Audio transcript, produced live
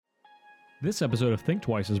This episode of Think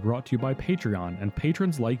Twice is brought to you by Patreon and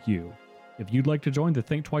patrons like you. If you'd like to join the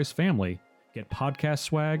Think Twice family, get podcast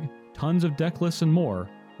swag, tons of deck lists, and more,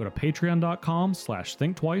 go to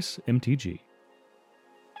patreon.com/thinktwicemtg.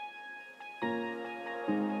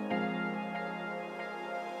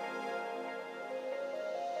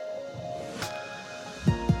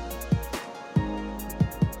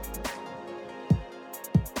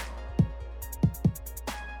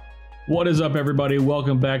 What is up, everybody?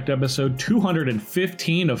 Welcome back to episode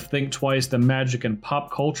 215 of Think Twice, the magic and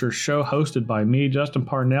pop culture show hosted by me, Justin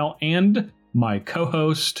Parnell, and my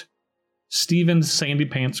co-host, Steven Sandy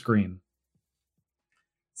Pants Green.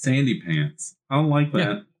 Sandy Pants. I don't like that.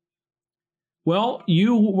 Yeah. Well,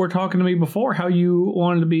 you were talking to me before how you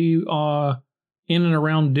wanted to be in and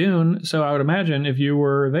around Dune, so I would imagine if you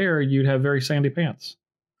were there, you'd have very sandy pants.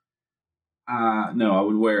 No, I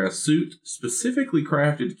would wear a suit specifically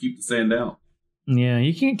crafted to keep the sand out. Yeah,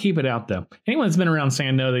 you can't keep it out, though. Anyone that's been around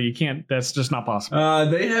sand know that you can't. That's just not possible.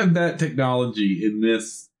 They have that technology in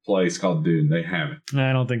this place called Dune. They have it.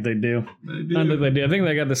 I don't think they do. They do. I don't think they do. I think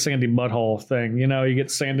they got the sandy butthole thing. You know, you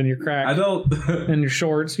get sand in your crack. I don't. In your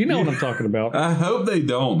shorts. You know what I'm talking about. I hope they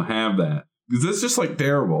don't have that, because that's just like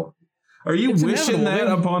terrible. Are you It's wishing that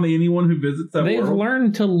inevitable. upon anyone who visits that They've world?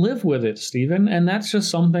 learned to live with it, Stephen, and that's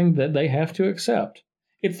just something that they have to accept.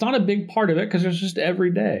 It's not a big part of it because it's just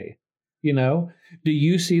every day. You know, do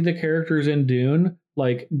you see the characters in Dune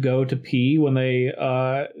like go to pee when they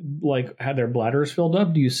like had their bladders filled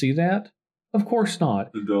up? Do you see that? Of course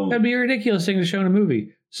not. I don't. That'd be a ridiculous thing to show in a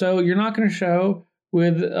movie. So you're not going to show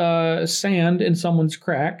with sand in someone's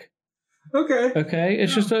crack. Okay. Okay,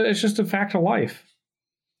 it's just a fact of life.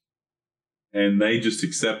 And they just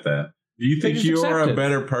accept that. Do you They think just you're accept a it.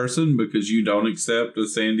 better person because you don't accept a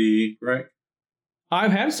sandy crack?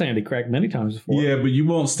 I've had sandy crack many times before. Yeah, but you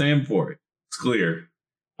won't stand for it. It's clear.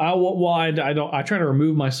 I don't. I try to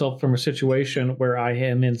remove myself from a situation where I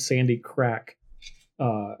am in sandy crack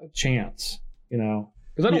chance. You know,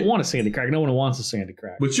 because I don't want a sandy crack. No one wants a sandy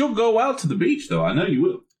crack. But you'll go out to the beach, though. I know you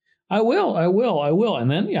will. I will.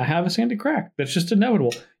 And then I have a sandy crack. That's just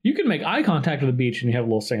inevitable. You can make eye contact at the beach and you have a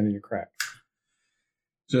little sand in your crack.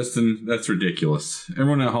 Justin, that's ridiculous.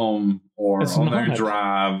 Everyone at home or It's on their not.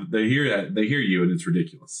 drive, they hear that. They hear you, and it's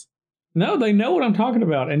ridiculous. No, they know what I'm talking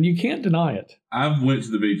about, and you can't deny it. I've went to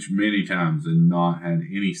the beach many times and not had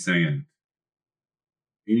any sand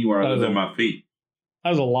anywhere other than my feet.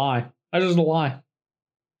 That was a lie. That was just a lie.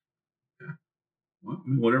 Well,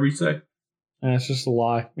 whatever you say. That's just a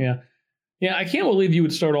lie. Yeah. Yeah, I can't believe you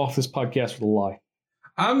would start off this podcast with a lie.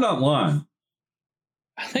 I'm not lying.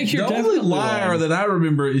 I think you're The only definitely liar lying. that I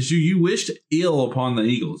remember is you. You wished ill upon the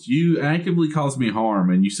Eagles. You actively caused me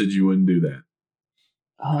harm, and you said you wouldn't do that.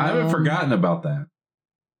 I haven't forgotten about that.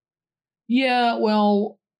 Yeah,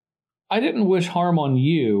 well, I didn't wish harm on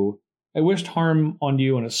you. I wished harm on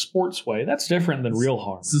you in a sports way. That's different than real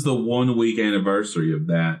harm. This is the 1 week anniversary of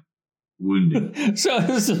that wounding. So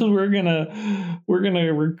we're gonna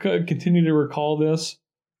continue to recall this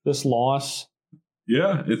loss.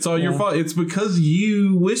 Yeah, it's all your fault. It's because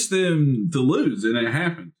you wished them to lose, and it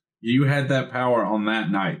happened. You had that power on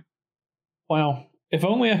that night. Wow, if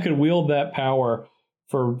only I could wield that power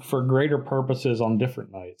for greater purposes on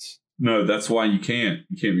different nights. No, that's why you can't.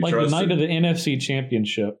 You can't be Like trusted. the night of the NFC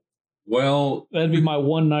Championship. Well, That'd be my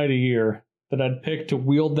one night a year that I'd pick to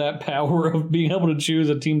wield that power of being able to choose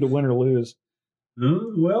a team to win or lose.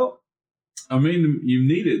 well, I mean, you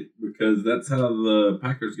need it because that's how the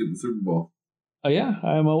Packers get in the Super Bowl. Oh yeah,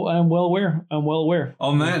 I'm well aware. I'm well aware.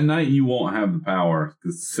 On that night, you won't have the power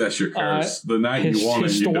because that's your curse. The night you want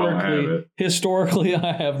it, you don't have it. Historically,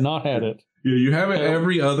 I have not had it. Yeah, you have it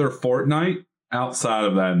every other fortnight outside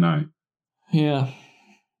of that night. Yeah.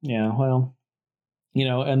 Well, you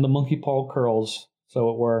know, and the monkey paw curls, so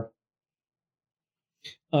it were.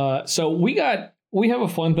 So we have a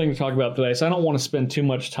fun thing to talk about today. So I don't want to spend too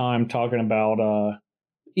much time talking about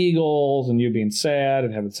Eagles and you being sad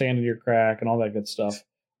and having sand in your crack and all that good stuff.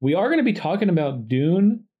 We are going to be talking about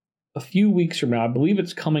Dune a few weeks from now. I believe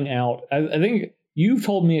it's coming out. I think you've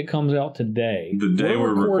told me it comes out today. The day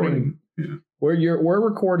we're recording. Yeah. We're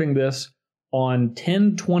recording this on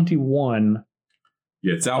 10/21.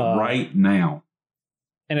 Yeah, it's out right now.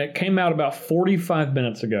 And it came out about 45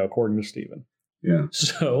 minutes ago, according to Steven. Yeah.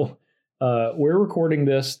 So we're recording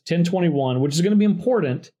this 10/21, which is going to be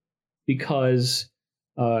important because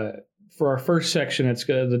for our first section, it's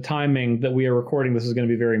the timing that we are recording this is going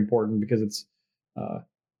to be very important because it's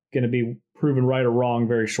going to be proven right or wrong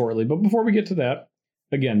very shortly. But before we get to that,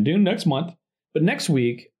 again, Dune next month. But next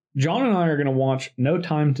week, John and I are going to watch No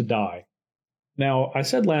Time to Die. Now, I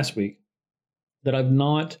said last week that I've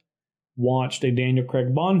not watched a Daniel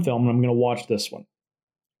Craig Bond film, and I'm going to watch this one.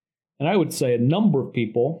 And I would say a number of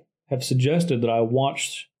people have suggested that I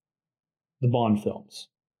watched the Bond films.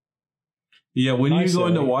 Yeah, when are you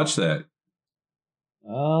going to watch that?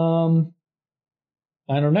 I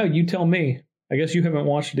don't know. You tell me. I guess you haven't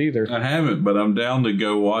watched it either. I haven't, but I'm down to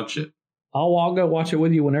go watch it. I'll go watch it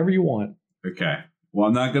with you whenever you want. Okay. Well,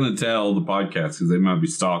 I'm not going to tell the podcast because they might be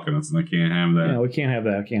stalking us, and I can't have that. Yeah, we can't have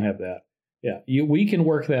that. I can't have that. Yeah, we can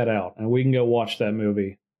work that out, and we can go watch that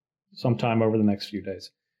movie sometime over the next few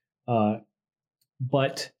days.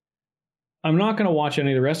 But I'm not going to watch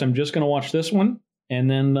any of the rest. I'm just going to watch this one, and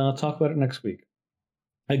then talk about it next week.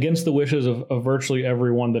 Against the wishes of virtually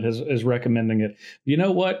everyone that is recommending it. You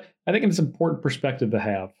know what? I think it's an important perspective to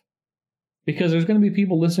have. Because there's going to be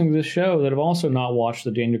people listening to this show that have also not watched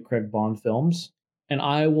the Daniel Craig Bond films. And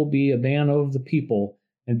I will be a man of the people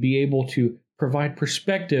and be able to provide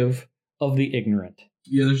perspective of the ignorant.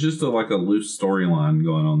 Yeah, there's just a loose storyline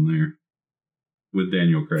going on there with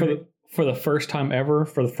Daniel Craig. For the first time ever?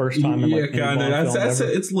 For the first time in kind of.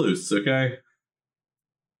 It's loose, okay?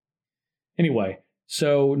 Anyway.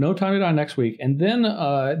 So, No Time to Die next week. And then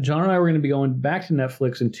John and I were going to be going back to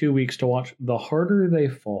Netflix in 2 weeks to watch The Harder They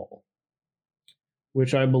Fall,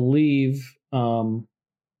 which I believe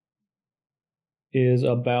is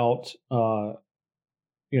about, tall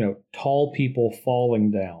people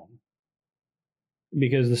falling down.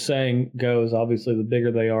 Because the saying goes, obviously, the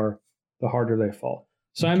bigger they are, the harder they fall.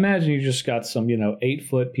 So I imagine you just got some,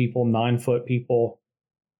 8-foot people, 9-foot people,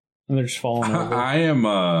 and they're just falling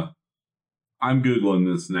over. I'm Googling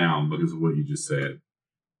this now because of what you just said.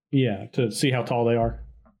 Yeah, to see how tall they are.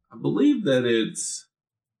 I believe that it's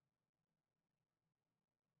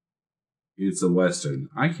a Western.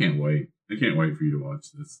 I can't wait. I can't wait for you to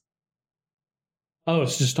watch this. Oh,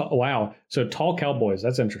 it's just wow. So tall cowboys.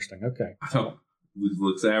 That's interesting. Okay. It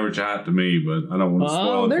looks average height to me, but I don't want to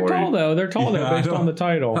spoil it for you. They're tall though. They're tall though, based on the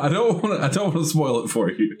title. I don't want to spoil it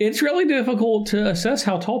for you. It's really difficult to assess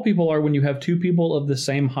how tall people are when you have two people of the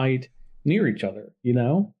same height near each other,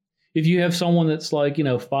 If you have someone that's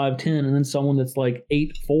 5'10" and then someone that's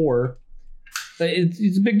 8'4",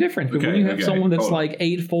 it's a big difference. But when you have someone that's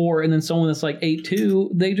 8'4" and then someone that's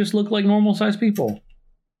 8'2", they just look like normal sized people.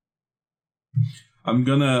 I'm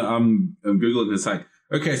Googling this.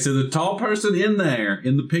 Okay, so the tall person in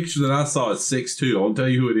the picture that I saw is 6'2". I won't tell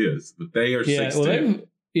you who it is, but they are 6'2".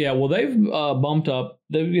 They've bumped up.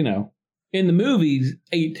 In the movies,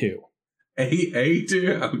 8'2".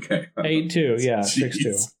 8'2"? Okay. 8'2", yeah,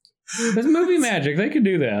 6'2". It's movie magic. They could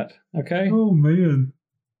do that. Okay. Oh man.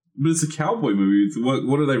 But it's a cowboy movie.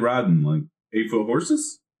 What are they riding? 8-foot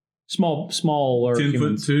horses? Smaller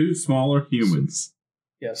 10'2", smaller humans.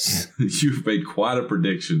 Yes. You've made quite a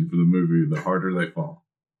prediction for the movie, The Harder They Fall.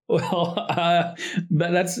 Well,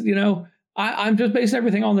 but that's I'm just basing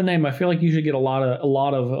everything on the name. I feel like you should get a lot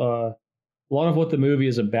of what the movie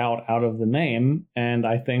is about out of the name, and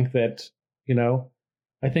I think that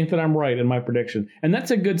I'm right in my prediction. And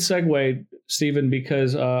that's a good segue, Stephen,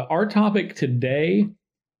 because our topic today,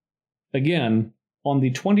 again, on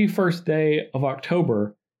the 21st day of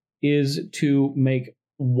October, is to make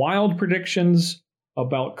wild predictions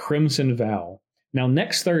about Crimson Vow. Now,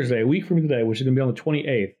 next Thursday, a week from today, which is going to be on the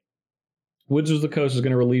 28th, Wizards of the Coast is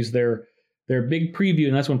going to release their big preview,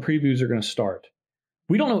 and that's when previews are going to start.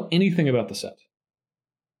 We don't know anything about the set,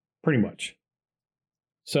 pretty much.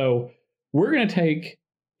 So we're going to take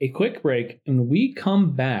a quick break, and when we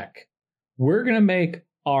come back, we're going to make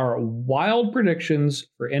our wild predictions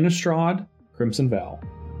for Innistrad Crimson Vow.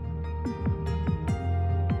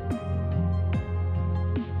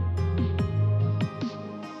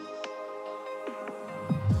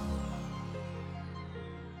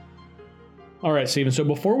 All right, Steven, so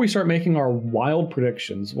before we start making our wild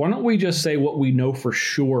predictions, why don't we just say what we know for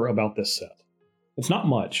sure about this set? It's not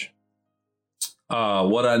much.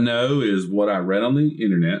 What I know is what I read on the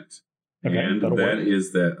internet, okay, and that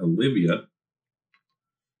is that Olivia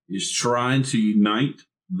is trying to unite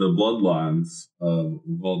the bloodlines of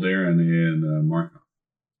Valderin and Markov,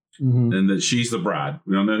 and that she's the bride.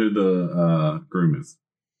 We don't know who the groom is.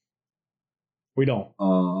 We don't.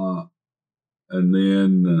 And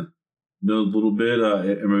then know a little bit.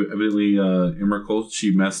 Evidently, Emrakul,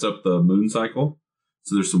 she messed up the moon cycle,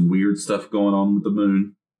 so there's some weird stuff going on with the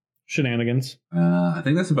moon. Shenanigans. I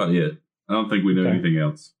think that's about it. I don't think we know anything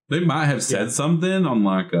else. They might have said something on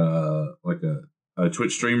a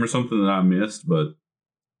Twitch stream or something that I missed, but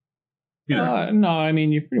no, I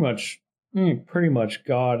mean you pretty much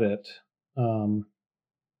got it. I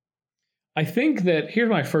think that here's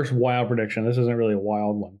my first wild prediction. This isn't really a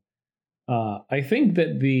wild one. I think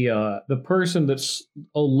that the person that's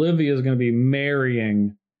Olivia is going to be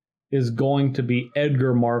marrying is going to be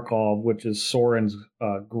Edgar Markov, which is Soren's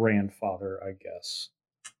grandfather, I guess.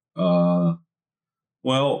 Well,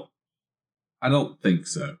 I don't think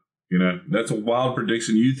so. That's a wild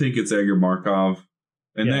prediction. You think it's Edgar Markov,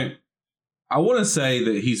 and then I want to say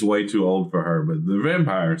that he's way too old for her, but the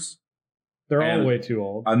vampires. They're all way too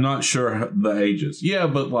old. I'm not sure the ages. Yeah,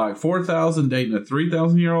 but like 4,000 dating a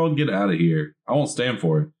 3,000-year-old, get out of here. I won't stand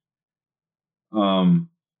for it.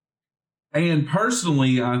 And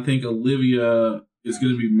personally, I think Olivia is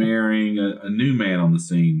going to be marrying a new man on the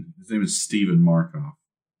scene. His name is Steven Markov.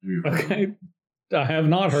 Okay. I have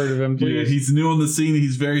not heard of him, please. Yeah, he's new on the scene.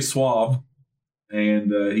 He's very suave.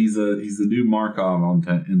 And he's the new Markov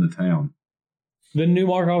in the town. The new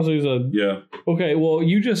Markov is Yeah. Okay, well,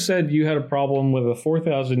 you just said you had a problem with a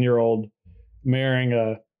 4,000-year-old marrying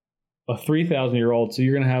a 3,000-year-old, so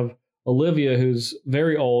you're going to have Olivia, who's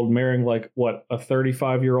very old, marrying a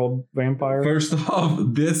 35-year-old vampire? First off,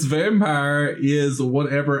 this vampire is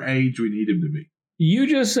whatever age we need him to be. You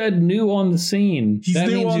just said new on the scene. He's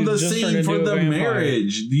new on the scene for the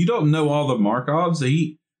marriage. You don't know all the Markovs.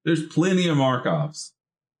 There's plenty of Markovs.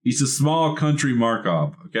 He's a small country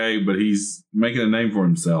Markov, okay? But he's making a name for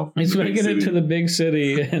himself. He's making it to the big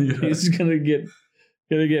city, and he's gonna get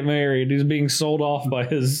married. He's being sold off by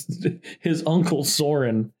his uncle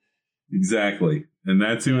Soren. Exactly, and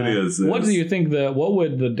that's who it is. What do you think? What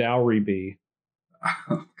would the dowry be?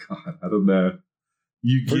 Oh God, I don't know.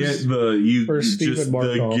 You get the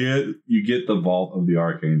vault of the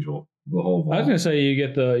Archangel. The whole vault. I was going to say you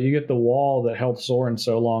get the wall that held Soren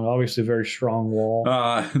so long. Obviously, a very strong wall.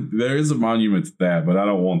 There is a monument to that, but I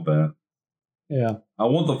don't want that. Yeah, I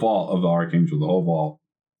want the vault of the Archangel, the whole vault.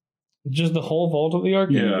 Just the whole vault of the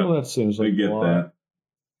Archangel. Yeah, that seems like I get that.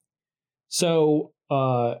 So,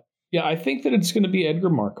 I think that it's going to be Edgar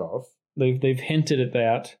Markov. They've hinted at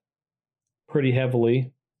that pretty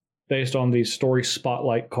heavily, based on these story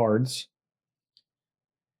spotlight cards.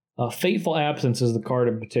 Fateful Absence is the card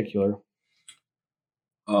in particular.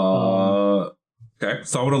 Okay,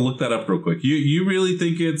 so I want to look that up real quick. You really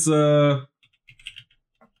think it's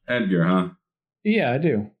Edgar, huh? Yeah, I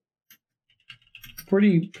do.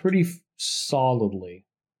 Pretty solidly.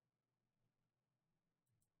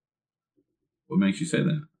 What makes you say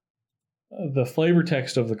that? The flavor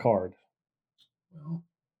text of the card. Well,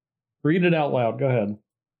 read it out loud. Go ahead.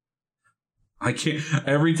 I can't.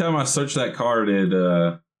 Every time I search that card,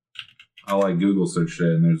 I Google search it,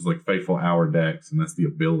 and there's Fateful Hour decks, and that's the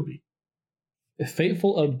ability.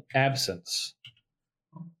 Fateful Absence.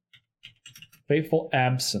 Fateful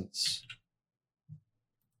Absence.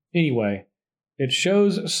 Anyway, it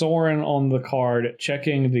shows Soren on the card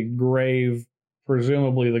checking the grave,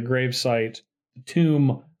 presumably the gravesite, the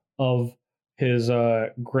tomb of his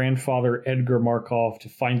grandfather Edgar Markov, to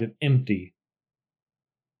find it empty.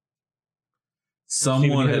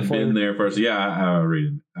 Someone had been there first. Yeah, I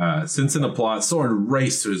read it. Since in the plot, Soren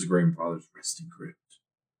raced to his grandfather's resting crypt.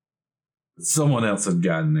 But someone else had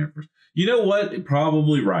gotten there first. You know what?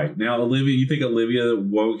 Probably right. Now, Olivia, you think Olivia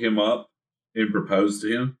woke him up and proposed to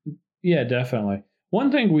him? Yeah, definitely.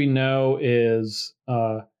 One thing we know is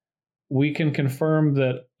we can confirm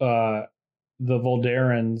that the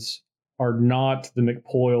Volderans are not the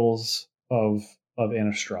McPoyles of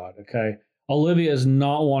Innistrad, okay? Olivia is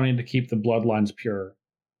not wanting to keep the bloodlines pure.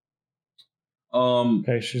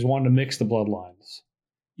 Okay, she's wanting to mix the bloodlines.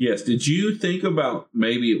 Yes. Did you think about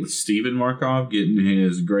maybe it was Steven Markov getting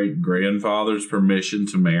his great grandfather's permission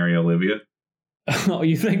to marry Olivia? Oh,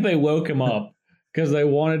 you think they woke him up because they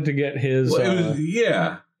wanted to get his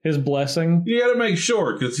his blessing? You got to make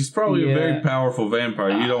sure, because he's probably a very powerful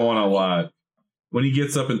vampire. You don't want to lie. When he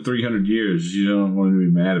gets up in 300 years, you don't want to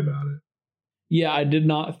be mad about it. Yeah, I did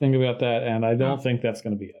not think about that, and I don't think that's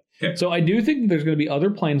going to be it. Okay. So I do think that there's going to be other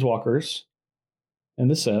planeswalkers in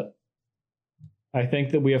the set. I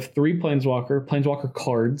think that we have 3 planeswalker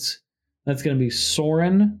cards. That's going to be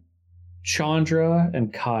Soren, Chandra,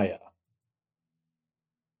 and Kaya.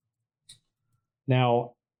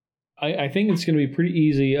 Now, I think it's going to be pretty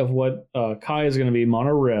easy of what Kaya is going to be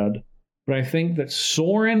mono red, but I think that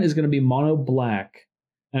Soren is going to be mono black,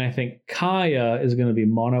 and I think Kaya is going to be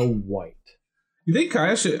mono white. You think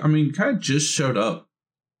Kaya should? I mean, Kaya just showed up.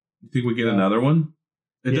 You think we get another one?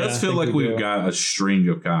 It does feel like we've got a string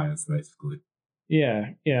of Kayas, basically.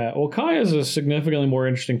 Yeah. Well, Kaya is a significantly more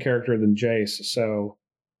interesting character than Jace, so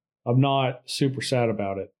I'm not super sad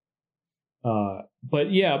about it.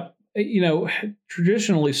 But yeah,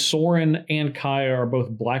 traditionally Soren and Kaya are both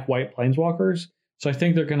black-white planeswalkers, so I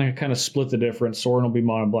think they're going to kind of split the difference. Soren will be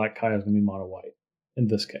mono black, Kaya is going to be mono white in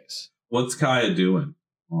this case. What's Kaya doing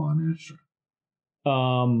on Innistrad?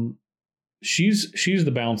 She's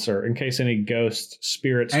the bouncer in case any ghost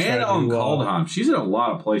spirits. And on Kaldheim, she's in a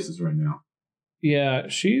lot of places right now. Yeah,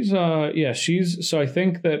 she's. So I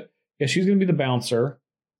think that she's going to be the bouncer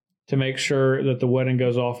to make sure that the wedding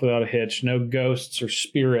goes off without a hitch. No ghosts or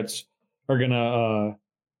spirits are gonna,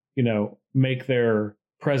 make their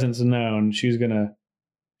presence known. She's gonna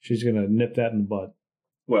nip that in the bud.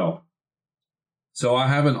 Well, so I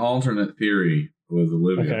have an alternate theory with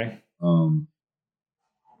Olivia,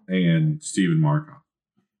 and Stephen Markov.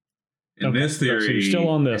 In this theory, so you're still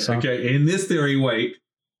on this, huh? Okay. In this theory, wait.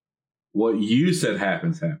 What you said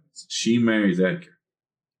happens. She marries Edgar.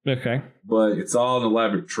 Okay. But it's all an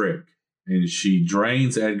elaborate trick. And she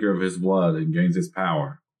drains Edgar of his blood and gains his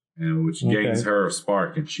power, and which gains her a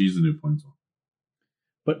spark, and she's the new Planeswalker.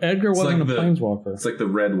 But Edgar wasn't a Planeswalker. It's like the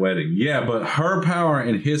Red Wedding. Yeah, but her power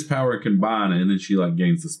and his power combine, and then she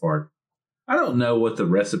gains the spark. I don't know what the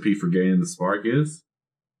recipe for gaining the spark is.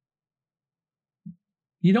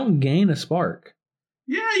 You don't gain a spark.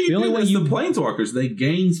 Yeah, the only way the Planeswalkers, they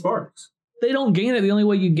gain sparks. They don't gain it. The only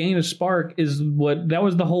way you gain a spark is that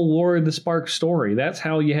was the whole War of the Spark story. That's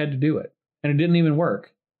how you had to do it. And it didn't even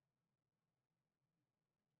work.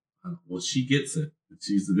 Well, she gets it.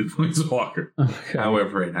 She's the new Planeswalker. Okay.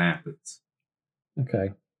 However it happens. Okay.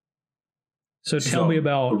 So tell me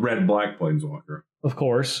about... a red-black Planeswalker. Of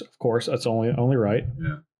course. That's only right.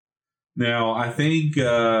 Yeah. Now, I think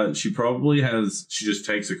she probably has... She just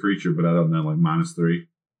takes a creature, but I don't know, -3.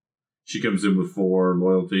 She comes in with 4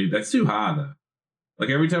 loyalty. That's too high, though.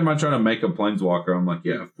 Every time I try to make a Planeswalker, I'm like,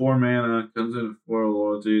 4 mana, comes in with 4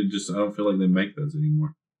 loyalty. I don't feel like they make those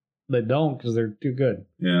anymore. They don't, because they're too good.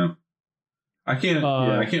 Yeah. I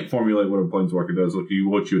can't formulate what a Planeswalker does, what you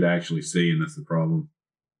would actually see, and that's the problem.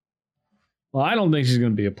 Well, I don't think she's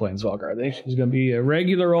going to be a Planeswalker. I think she's going to be a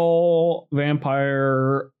regular old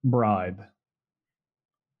vampire bride.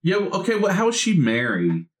 Yeah, okay, well, how is she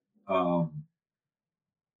marry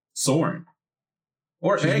Sorin?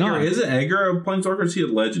 Or she's Edgar? Not. Isn't Edgar a Planeswalker? Or is he a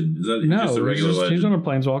legend? Is that just a regular legend? He's not a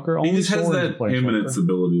Planeswalker. He just has that eminence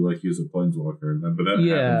ability like he's a Planeswalker, but that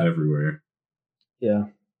happens everywhere. Yeah.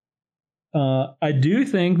 I do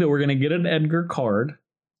think that we're going to get an Edgar card.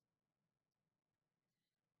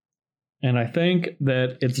 And I think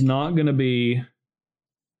that it's not going to be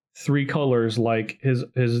 3 colors like his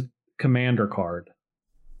commander card.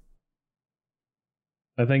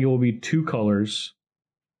 I think it will be 2 colors.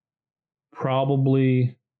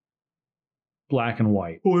 Probably black and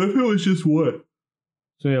white. Oh, I feel it's just what?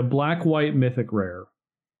 So yeah, black, white, mythic, rare.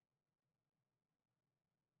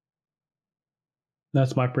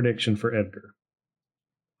 That's my prediction for Edgar.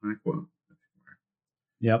 Black, white.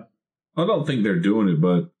 Yep. I don't think they're doing it,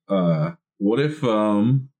 but what if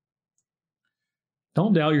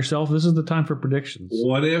Don't doubt yourself. This is the time for predictions.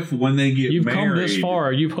 What if when they get You've married... come this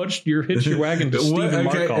far. You've hitched your wagon to Stephen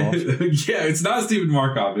Markov. Yeah, it's not Stephen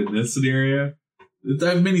Markov in this scenario. I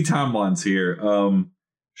have many timelines here.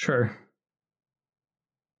 Sure.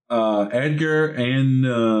 Edgar and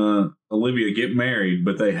Olivia get married,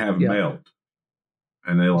 but they have meld.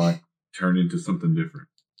 And they turn into something different.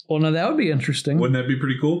 Well, now that would be interesting. Wouldn't that be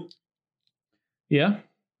pretty cool? Yeah.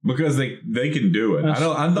 Because they can do it. I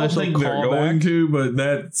don't think they're going to, but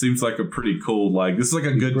that seems like a pretty cool, this is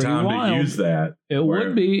a good time to use that. It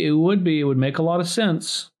would be. It would make a lot of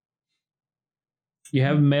sense. You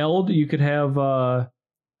have meld. You could have 2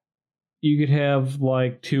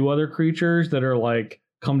 other creatures that are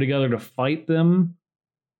come together to fight them.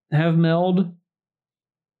 Have meld.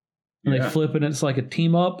 And they flip and it's like a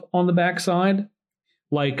team up on the backside.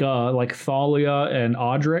 Like Thalia and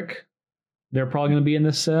Audric. They're probably going to be in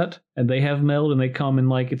this set, and they have meld, and they come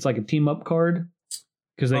in it's like a team up card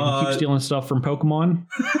because they can keep stealing stuff from Pokemon.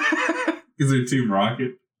 Is it Team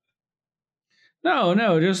Rocket?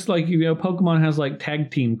 No, just Pokemon has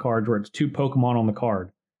tag team cards where it's 2 Pokemon on the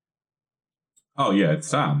card. Oh yeah, it's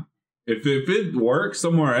time. If it works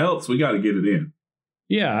somewhere else, we got to get it in.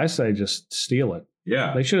 Yeah, I say just steal it.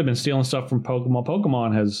 Yeah, they should have been stealing stuff from Pokemon.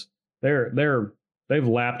 Pokemon has they've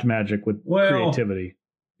lapped Magic with creativity.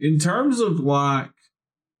 In terms of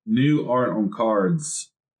new art on cards,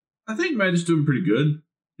 I think Magic's doing pretty good.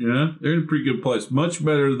 They're in a pretty good place. Much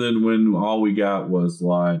better than when all we got was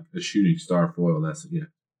a shooting star foil. That's it.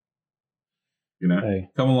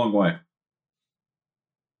 Come a long way.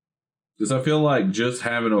 Because I feel just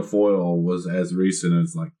having a foil was as recent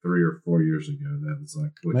as 3 or 4 years ago. That was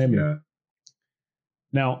what you got.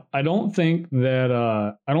 Now, I don't think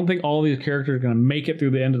all these characters are going to make it through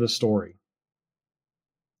the end of the story.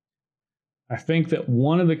 I think that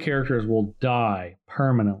one of the characters will die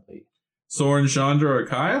permanently. Sorin, Chandra, or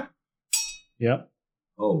Kaya? Yep.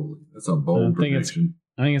 Oh, that's a bold prediction.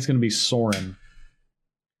 I think it's going to be Soren.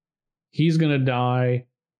 He's going to die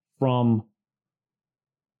from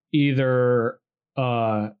either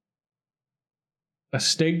a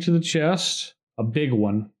stake to the chest, a big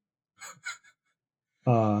one,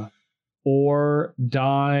 or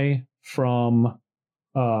die from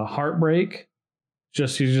heartbreak.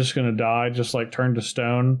 He's just going to die, just like turned to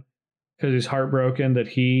stone, because he's heartbroken that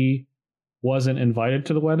he wasn't invited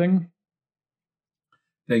to the wedding.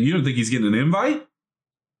 Now, you don't think he's getting an invite?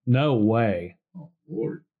 No way. Oh,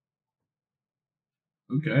 Lord.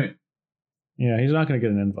 Okay. Yeah, he's not going to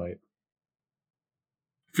get an invite.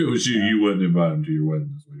 If it was you, you wouldn't invite him to your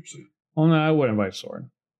wedding, is what you're saying. Oh, no, I would invite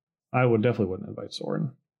Soren. I definitely wouldn't invite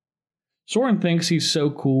Soren. Soren thinks he's so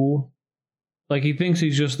cool. Like, he thinks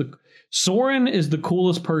he's just Soren is the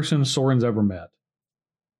coolest person Soren's ever met.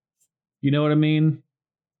 You know what I mean?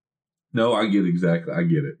 No, I get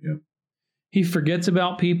it, yeah. He forgets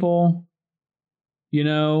about people,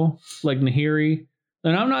 like Nahiri.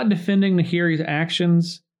 And I'm not defending Nahiri's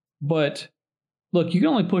actions, but look, you can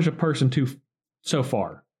only push a person so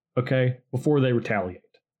far, okay, before they retaliate.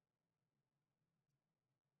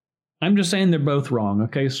 I'm just saying they're both wrong,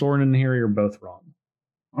 okay? Soren and Nahiri are both wrong.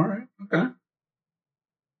 All right, okay.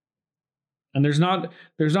 And there's not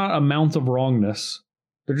amounts of wrongness.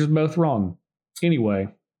 They're just both wrong. Anyway.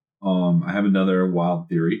 I have another wild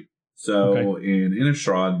theory. So in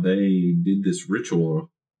Innistrad, they did this ritual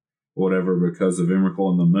or whatever because of Emrakul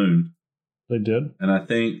and the moon. They did. And I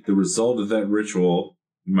think the result of that ritual,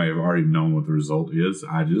 you may have already known what the result is.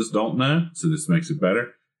 I just don't know. So this makes it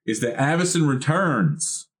better. Is that Avacyn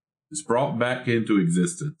returns. Is brought back into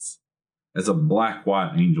existence as a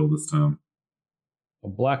black-white angel this time. A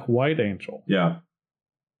black-white angel? Yeah.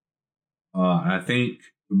 I think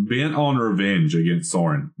bent on revenge against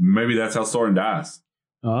Soren. Maybe that's how Soren dies.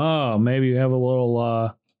 Oh, maybe you have a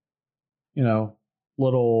little,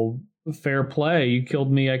 little fair play. You killed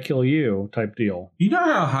me, I kill you type deal. You know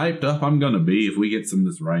how hyped up I'm going to be if we get some of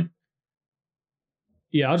this right?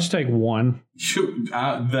 Yeah, I'll just take one. The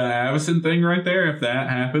Avacyn thing right there, if that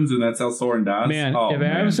happens and that's how Soren dies. Man, if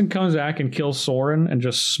Avacyn comes back and kills Soren and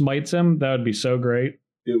just smites him, that would be so great.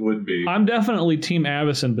 It would be. I'm definitely Team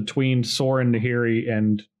Avacyn between Soren, Nahiri,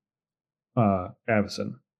 and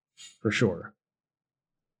Avacyn. For sure.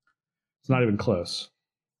 It's not even close.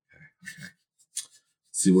 Okay.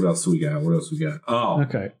 See what else we got. Oh,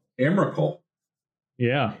 okay. Emrakul.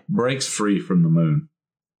 Yeah. Breaks free from the moon.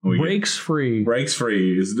 Breaks free.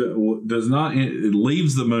 Does not. It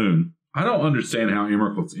leaves the moon. I don't understand how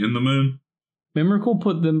Emrakul's in the moon.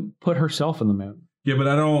 Emrakul put herself in the moon. Yeah, but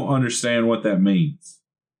I don't understand what that means.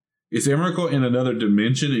 Is Emrakul in another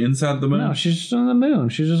dimension inside the moon? No, she's just on the moon.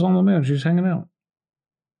 She's just on the moon. She's hanging out.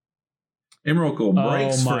 Emrakul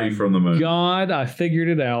breaks free from the moon. God, I figured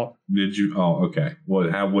it out. Did you? Oh, okay.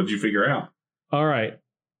 What'd you figure out? All right.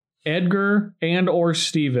 Edgar and or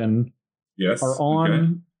Steven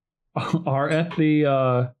are at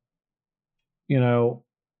the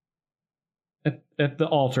at the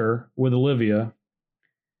altar with Olivia,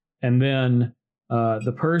 and then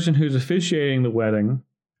the person who's officiating the wedding,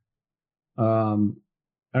 I don't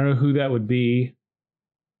know who that would be,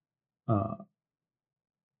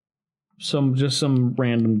 some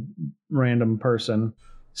random person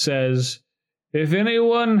says, if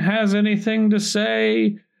anyone has anything to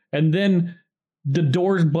say, and then the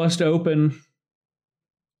doors bust open,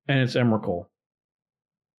 and it's Emrakul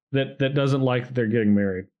that doesn't like that they're getting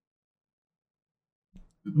married.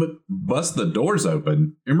 But bust the doors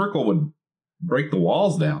open, Emrakul would break the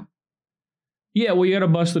walls down. Yeah, well, you got to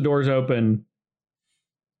bust the doors open,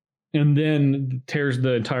 and then tears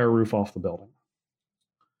the entire roof off the building.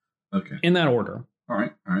 Okay, in that order. All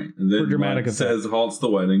right. And then dramatic says halts the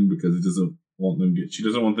wedding because it doesn't want them she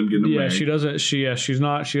doesn't want them getting married. She doesn't. She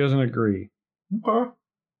doesn't agree. Okay.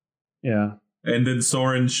 Yeah. And then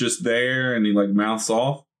Soren's just there, and he mouths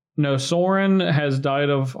off. No, Soren has died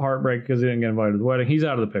of heartbreak because he didn't get invited to the wedding. He's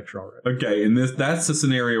out of the picture already. Okay, and that's the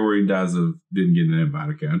scenario where he dies of didn't get an invite.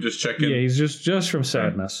 Okay, I'm just checking. Yeah, he's just from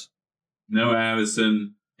sadness. No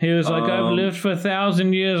Avacyn. He was like, I've lived for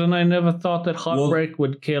 1,000 years, and I never thought that heartbreak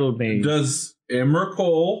would kill me. Does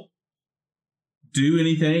Emrakul do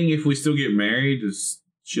anything if we still get married? Does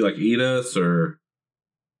she eat us or?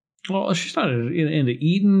 Well, she's not into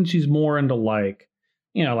eating. She's more into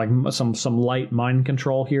some light mind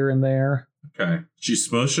control here and there. Okay, she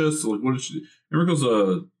smush us. What is she? Emrakul's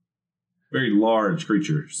a very large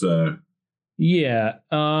creature, so. Yeah.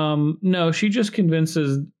 No, she just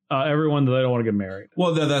convinces everyone that they don't want to get married.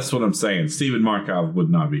 Well, that's what I'm saying. Steven Markov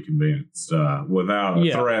would not be convinced without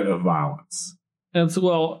a threat of violence. And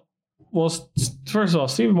so, Well, first of all,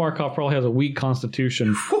 Steven Markov probably has a weak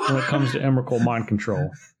constitution when it comes to Emrakul mind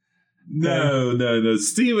control. No.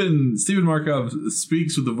 Steven Markov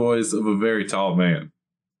speaks with the voice of a very tall man.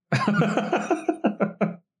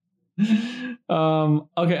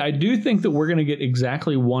 Okay, I do think that we're going to get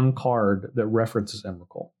exactly one card that references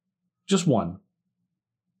Emrakul. Just one.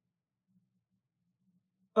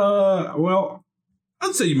 Well,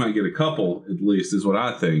 I'd say you might get a couple at least, is what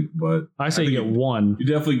I think. But I say you get one.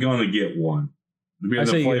 You're definitely going to get one. It'll be I in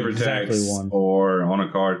say the flavor exactly text one. or on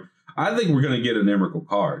a card. I think we're going to get an Emrakul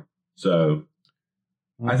card. So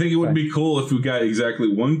I think it would be cool if we got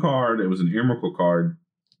exactly one card. It was an Emrakul card.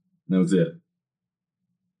 And that was it.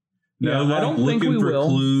 No, I don't think we will.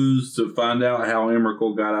 Clues to find out how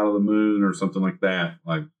Emrakul got out of the moon or something like that.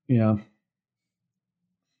 Yeah.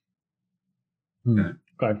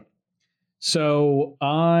 Okay. So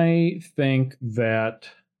I think that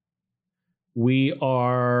we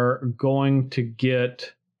are going to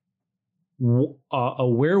get a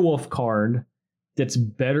werewolf card that's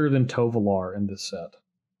better than Tovolar in this set.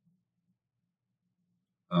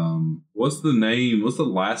 What's the name? What's the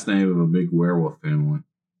last name of a big werewolf family?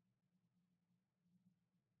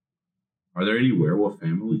 Are there any werewolf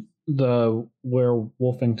families? The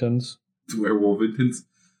Werewolfingtons. Werewolfingtons.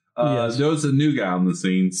 Yes. There was a new guy on the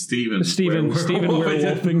scene, Steven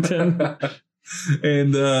Werewolfington.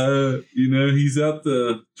 And he's out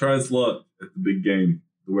to try his luck at the big game,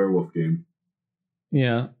 the werewolf game.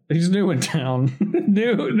 Yeah, he's new in town.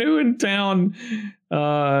 new in town.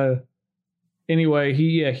 Anyway,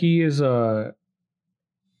 he is you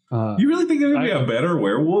really think there's gonna be a better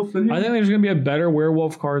werewolf than him? I think there's gonna be a better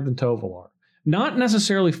werewolf card than Tovolar. Not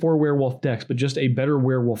necessarily for werewolf decks, but just a better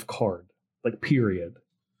werewolf card. Period.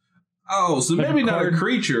 Oh, so maybe not a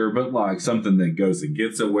creature, but something that goes and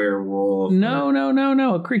gets a werewolf.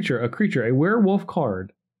 No. A creature. A werewolf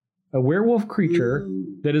card. A werewolf creature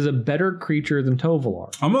that is a better creature than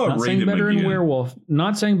Tovolar. I'm not saying better in werewolf.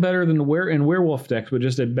 Not saying better than in werewolf decks, but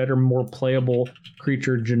just a better, more playable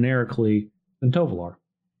creature generically than Tovolar.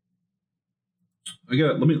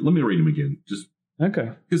 Let me read him again. Just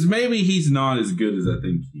okay, because maybe he's not as good as I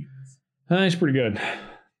think he is. He's pretty good.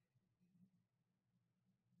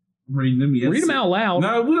 I'm reading him. Yes. Read him out loud.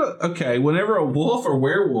 No, we don't. Okay. Whenever a wolf or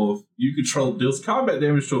werewolf you control deals combat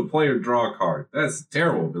damage to a player, draw a card. That's a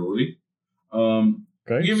terrible ability.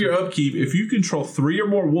 Give your upkeep. If you control 3 or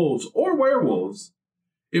more wolves or werewolves,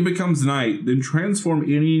 it becomes night. Then transform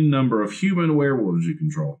any number of human werewolves you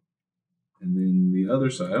control. And then the other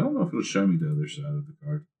side. I don't know if it'll show me the other side of the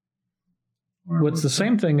card. Well, it's the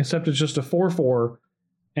same thing, except it's just a 4/4,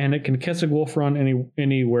 and it can Kessig Wolf run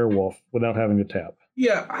any werewolf without having to tap.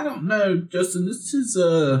 Yeah, I don't know, Justin. This is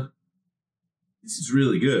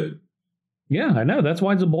really good. Yeah, I know. That's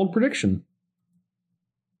why it's a bold prediction.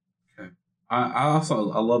 Okay. I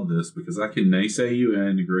love this because I can naysay you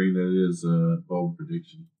and agree that it is a bold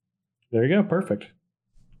prediction. There you go. Perfect.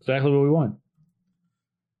 Exactly what we want.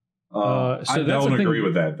 I don't agree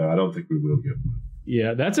with that, though. I don't think we will get one.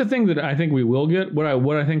 Yeah, that's a thing that I think we will get. What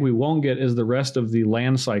I think we won't get is the rest of the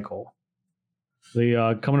land cycle.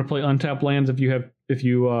 The coming to play untapped lands if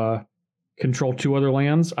you control 2 other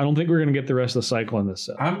lands. I don't think we're going to get the rest of the cycle in this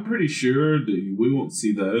set. I'm pretty sure that we won't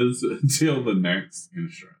see those until the next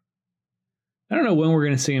Innistrad. I don't know when we're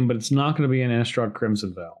going to see them, but it's not going to be an Innistrad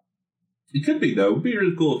Crimson Veil. It could be, though. It would be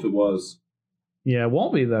really cool if it was. Yeah, it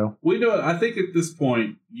won't be, though. We know. I think at this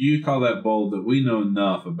point, you call that bold that we know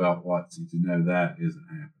enough about WotC to know that isn't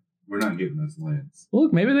happening. We're not getting those lands.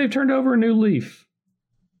 Look, maybe they've turned over a new leaf.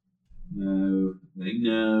 No, they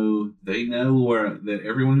know that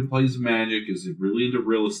everyone who plays Magic is really into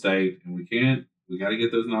real estate, and we got to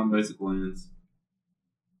get those non-basic lands.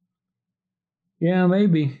 Yeah,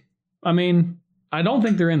 maybe. I mean, I don't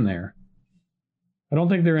think they're in there. They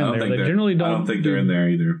generally don't. I don't think they're in there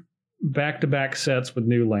either. Back-to-back sets with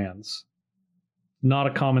new lands. Not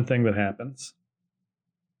a common thing that happens.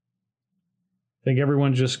 I think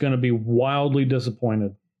everyone's just going to be wildly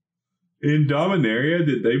disappointed. In Dominaria,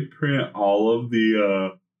 did they print all of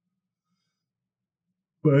the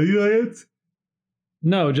lands?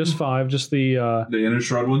 No, just 5. Just the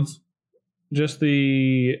Innistrad ones? Just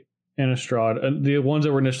the Innistrad. The ones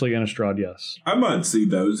that were initially Innistrad, yes. I might see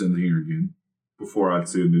those in here again before I'd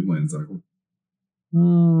see a new land cycle. I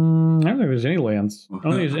don't think there's any lands. I don't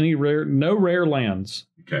think there's no rare lands.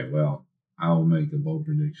 Okay, well, I'll make a bold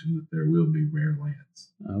prediction that there will be rare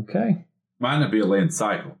lands. Okay. Might not be a land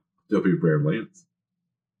cycle. There'll be rare lands.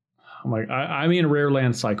 I mean a rare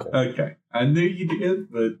land cycle. Okay. I knew you did,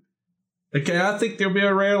 but okay, I think there'll be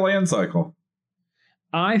a rare land cycle.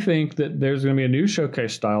 I think that there's going to be a new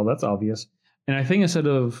showcase style. That's obvious. And I think instead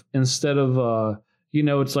of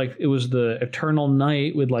it's like it was the Eternal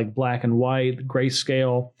Night with like black and white,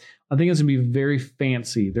 grayscale. I think it's going to be very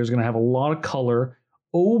fancy. There's going to have a lot of color,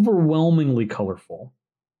 overwhelmingly colorful.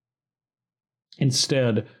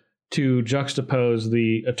 Instead, to juxtapose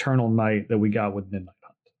the Eternal Night that we got with Midnight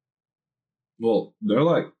Hunt. Well, they're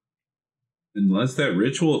like, unless that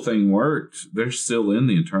ritual thing worked, they're still in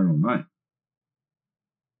the Eternal Night.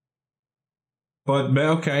 But,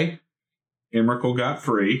 okay, Emrakul got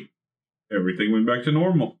free. Everything went back to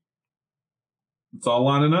normal. It's all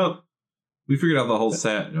lining up. We figured out the whole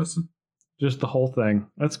set, Justin. Just the whole thing.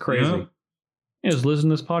 That's crazy. Yeah, just listen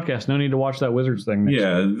to this podcast. No need to watch that Wizards thing next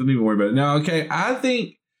time. Don't even worry about it. Now, okay, I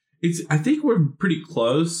think we're pretty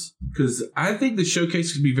close because I think the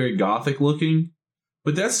showcase could be very gothic looking,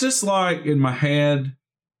 but that's just like in my head.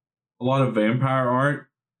 A lot of vampire art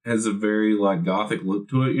has a very like gothic look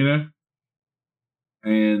to it, you know.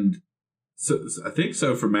 And so I think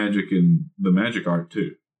so for Magic and the Magic art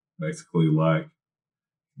too. Basically, like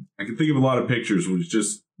I can think of a lot of pictures with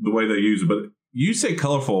just the way they use it. But you say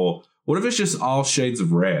colorful. What if it's just all shades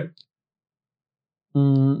of red?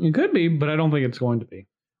 It could be, but I don't think it's going to be.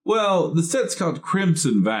 Well, the set's called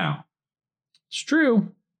Crimson Vow. It's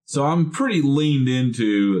true. So I'm pretty leaned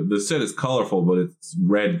into the set is colorful, but it's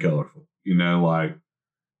red colorful. You know, like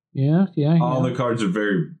all the cards are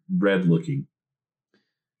very red looking,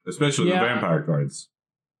 especially the vampire cards.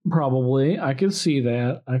 Probably, I could see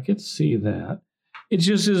that. It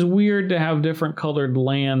just is weird to have different colored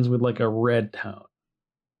lands with like a red tone.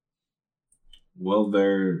 Well,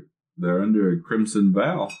 they're under a crimson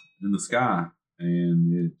vow in the sky,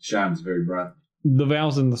 and it shines very brightly. The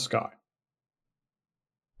vow's in the sky.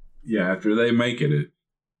 Yeah, after they make it, it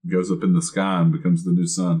goes up in the sky and becomes the new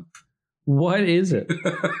sun. What is it?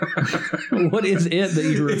 What is it that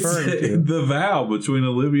you're referring to? The vow between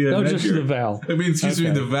Olivia and Edgar. Just the vow. I mean, excuse me,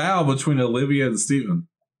 the vow between Olivia and Stephen.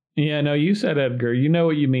 Yeah, no, you said Edgar. You know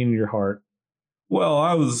what you mean in your heart. Well,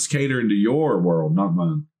 I was catering to your world, not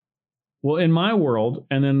mine. Well, in my world,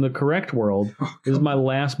 and in the correct world, is my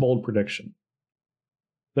last bold prediction.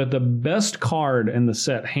 That the best card in the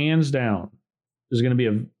set, hands down, is going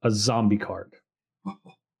to be a zombie card.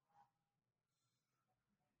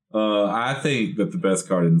 I think that the best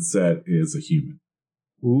card in the set is a human.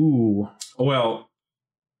 Ooh. Well,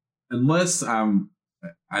 unless I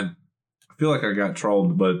feel like I got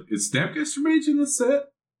trolled, but is Snapcaster Mage in the set?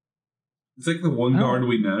 It's like the one card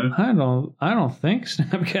we know. I don't think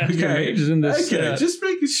Snapcaster Mage is in this set. Just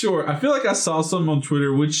making sure. I feel like I saw something on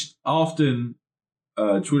Twitter, which often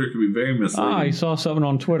Twitter can be very misleading. You saw something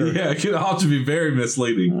on Twitter. Yeah, it can often be very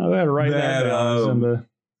misleading. I better write that down.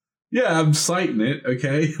 Yeah, I'm citing it,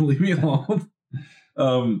 okay? Leave me alone.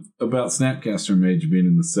 About Snapcaster Mage being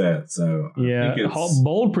in the set. So I think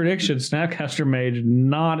bold prediction, Snapcaster Mage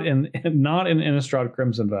not in Innistrad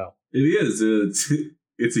Crimson Vow. It is.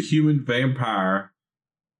 It's a human vampire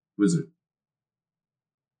wizard.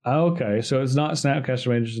 Okay, so it's not Snapcaster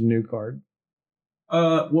Mage, it's a new card.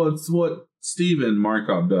 Well, it's what Steven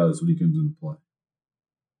Markov does when he comes into play.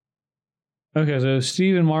 Okay, so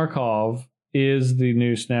Steven Markov is the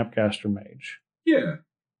new Snapcaster Mage. Yeah.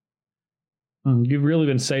 You've really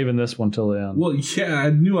been saving this one till the end. Well, yeah,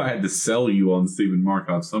 I knew I had to sell you on Steven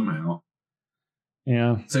Markov somehow.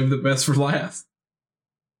 Yeah. Save the best for last.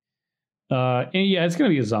 It's going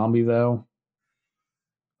to be a zombie, though.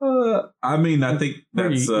 I mean, I think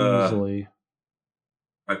that's... easily.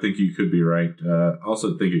 I think you could be right.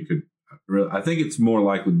 Also think it could... I think it's more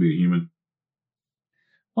likely to be a human.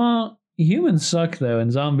 Well, humans suck, though,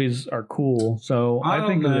 and zombies are cool. So I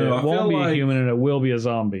think that it won't be a human and it will be a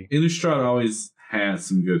zombie. Innistrad always has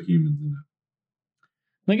some good humans in it.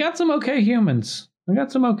 They got some okay humans.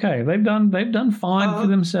 They've done fine for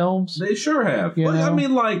themselves. They sure have. I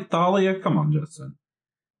mean, like Thalia. Come on, Justin.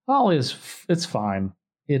 Thalia's it's fine.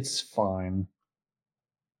 It's fine.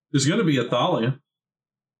 There's going to be a Thalia.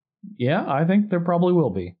 Yeah, I think there probably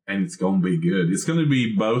will be. And it's going to be good. It's going to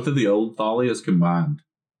be both of the old Thalias combined.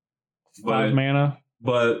 5 mana.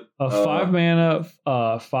 But a 5 mana,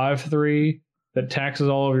 5/3 that taxes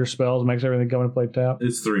all of your spells, makes everything come into play tap.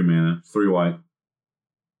 It's 3 mana, 3 white.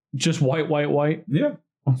 Just white. Yeah.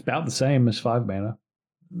 Well, it's about the same as 5 mana.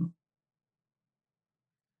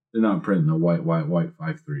 They're not printing a white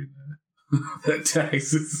 5/3 that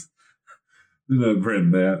taxes. They're not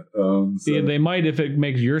printing that. Yeah, they might if it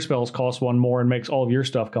makes your spells cost 1 more and makes all of your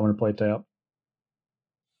stuff come into play tap.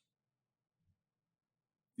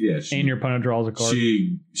 Yeah, and your opponent draws a card.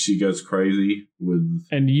 She goes crazy with,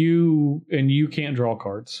 and you can't draw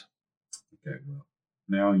cards. Okay, well,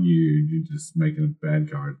 now you just making a bad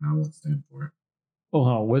card, and I won't stand for it.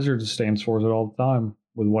 Oh, Wizards stands for it all the time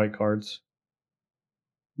with white cards.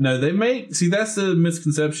 No, they make... See, that's the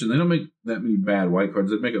misconception. They don't make that many bad white cards.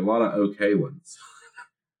 They make a lot of okay ones.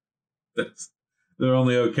 They're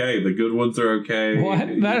only okay. The good ones are okay.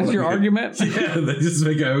 What? That is your argument? Yeah, they just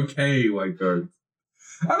make okay white cards.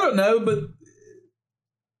 I don't know, but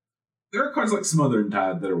there are cards like Smother and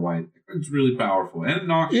Tide that are white. It's really powerful and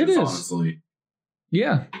obnoxious, honestly.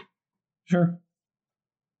 Yeah, sure.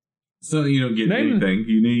 So you don't get anything.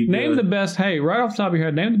 You need name the best. Hey, right off the top of your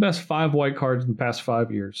head, name the best 5 white cards in the past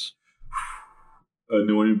 5 years.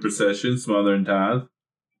 Anointing Procession, Smother and Tithe,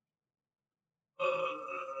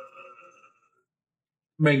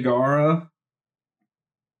 Megara.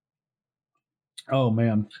 Oh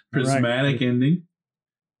man, Prismatic Ending.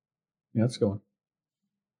 Yeah, that's going.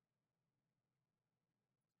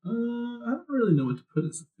 I don't really know what to put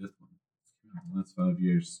as the 5th one. The last 5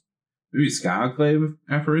 years. Maybe Skyclave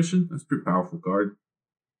Apparition. That's a pretty powerful card.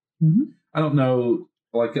 Mm-hmm. I don't know.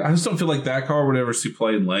 Like, I just don't feel like that card would ever see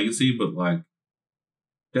play in Legacy, but like,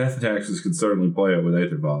 Death Taxes could certainly play it with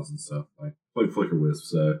Aether Vials and stuff. Like, play Flicker Wisp.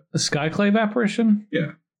 So a Skyclave Apparition.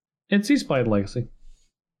 Yeah, it sees played Legacy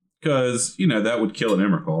because that would kill an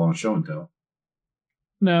Emrakul on a show and tell.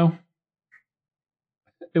 No,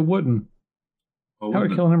 it wouldn't. Oh, how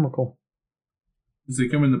would it kill an Emrakul? Does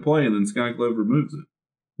it come into play and then Skyclave removes it?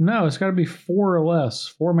 No, it's got to be 4 or less.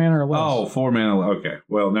 4 mana or less. Oh, 4 mana. Okay.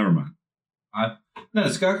 Well, never mind. No,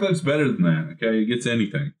 Skyclave's better than that. Okay, it gets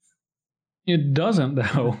anything. It doesn't,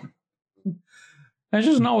 though. That's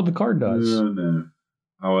just not what the card does. No.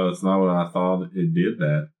 Oh, well, it's not what I thought. It did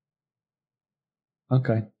that.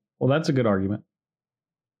 Okay. Well, that's a good argument.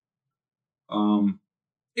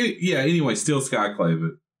 Anyway, still Skyclave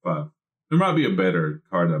at 5. There might be a better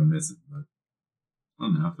card I'm missing, but I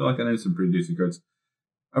don't know. I feel like I know some pretty decent cards.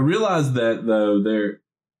 I realized that, though,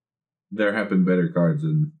 there have been better cards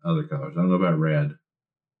in other colors. I don't know about red. I'm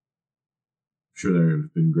sure there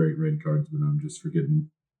have been great red cards, but I'm just forgetting.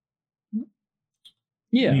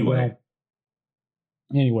 Yeah.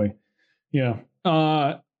 Anyway. Yeah.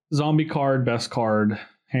 Zombie card, best card,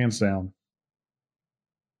 hands down.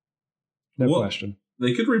 No question.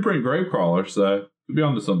 They could reprint Gravecrawler, so could be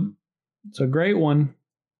onto something. It's a great one.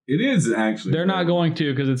 It is actually. They're not going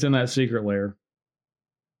to because it's in that secret lair.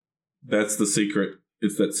 That's the secret.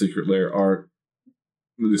 It's that secret lair art.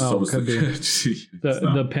 Could be.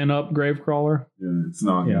 the pin-up Gravecrawler? Yeah, it's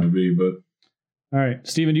not going to be, but... All right.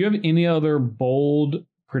 Steven, do you have any other bold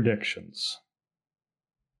predictions?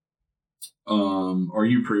 Are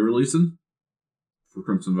you pre-releasing for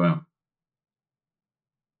Crimson Vow?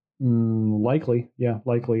 Likely. Yeah,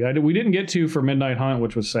 likely. We didn't get to for Midnight Hunt,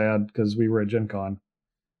 which was sad because we were at Gen Con.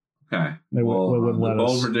 Okay. The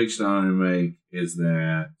bold prediction I'm going to make is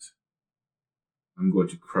that I'm going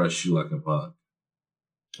to crush you like a bug.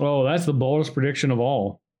 Oh, that's the boldest prediction of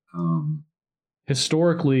all.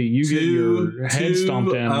 Historically, you get your head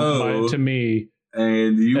stomped in to me.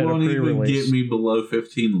 And you won't even get me below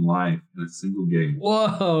 15 life in a single game.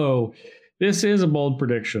 Whoa. This is a bold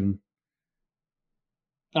prediction.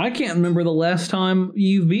 I can't remember the last time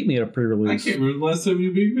you beat me at a pre-release. I can't remember the last time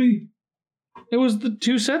you beat me. It was the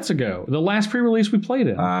 2 sets ago. The last pre-release we played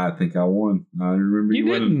in. I think I won. I remember you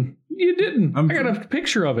winning. You didn't. I got a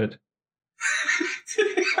picture of it.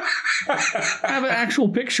 I have an actual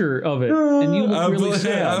picture of it, and you look really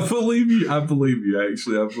sad. I believe you.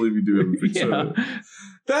 Actually, I believe you do have a picture of it.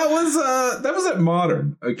 That was at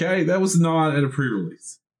Modern. Okay, that was not at a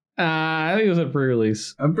pre-release. I think it was at a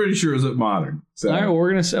pre-release. I'm pretty sure it was at Modern. So. All right, well, we're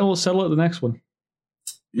gonna settle it the next one.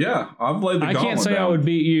 Yeah, I've played the I can't say I would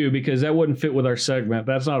beat you because that wouldn't fit with our segment.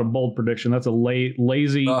 That's not a bold prediction. That's a lazy,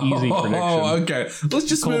 easy prediction. Oh, okay. Let's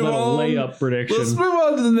just move on. A layup prediction. Let's move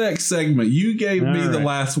on to the next segment. You gave me the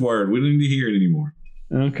last word. We don't need to hear it anymore.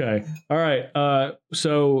 Okay. All right.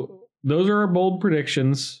 So those are our bold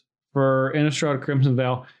predictions for Innistrad Crimson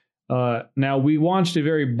Vow. Now, we watched a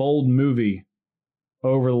very bold movie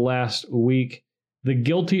over the last week, The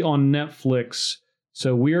Guilty on Netflix.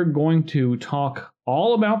 So we are going to talk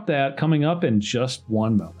all about that coming up in just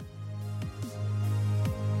one moment.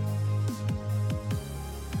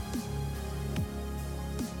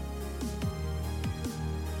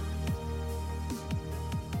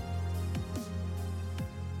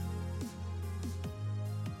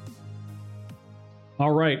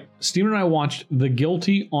 All right, Steven and I watched The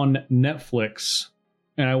Guilty on Netflix,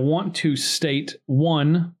 and I want to state,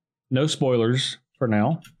 1, no spoilers for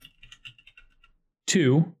now.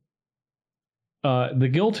 2, The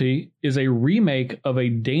Guilty is a remake of a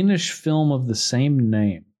Danish film of the same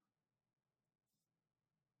name.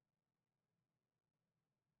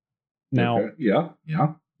 Now, yeah.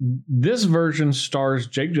 This version stars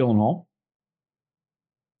Jake Gyllenhaal.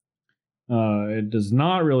 It does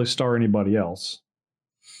not really star anybody else.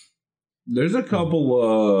 There's a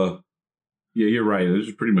couple. Yeah, you're right.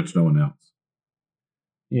 There's pretty much no one else.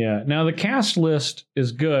 Yeah. Now the cast list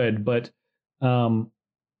is good, but I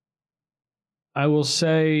will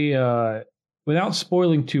say, without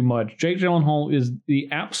spoiling too much, Jake Gyllenhaal is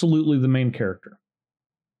absolutely the main character,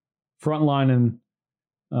 frontline and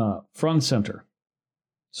front and center.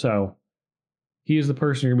 So he is the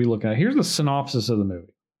person you're gonna be looking at. Here's the synopsis of the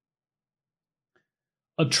movie.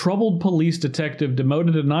 A troubled police detective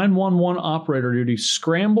demoted to 911 operator duty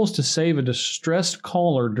scrambles to save a distressed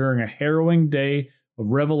caller during a harrowing day of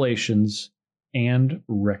revelations and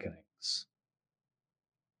reckonings.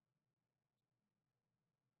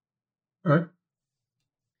 All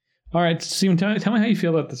right, Stephen, tell me how you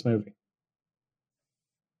feel about this movie.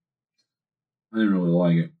 I didn't really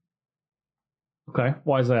like it. Okay,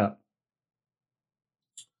 why is that?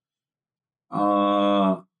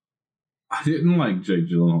 I didn't like Jake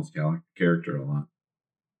Gyllenhaal's character a lot.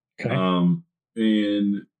 Okay.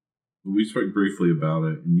 And we spoke briefly about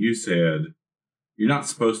it, and you said you're not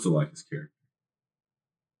supposed to like his character.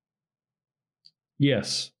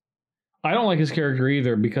 Yes. I don't like his character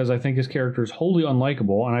either because I think his character is wholly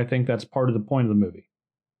unlikable, and I think that's part of the point of the movie.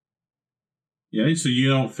 Yeah, so you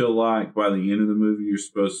don't feel like by the end of the movie you're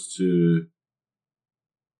supposed to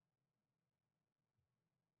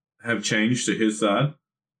have changed to his side?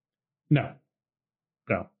 No.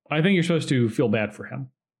 I think you're supposed to feel bad for him,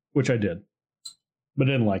 which I did, but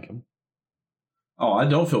I didn't like him. Oh, I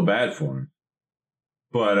don't feel bad for him,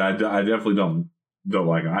 but I definitely don't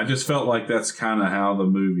like him. I just felt like that's kind of how the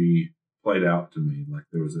movie played out to me. Like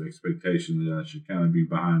there was an expectation that I should kind of be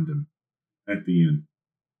behind him at the end.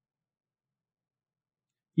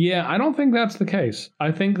 Yeah, I don't think that's the case.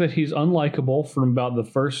 I think that he's unlikable from about the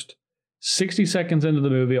first 60 seconds into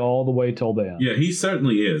the movie all the way till the end. Yeah, he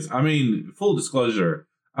certainly is. I mean, full disclosure,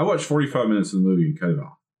 I watched 45 minutes of the movie and cut it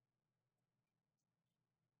off.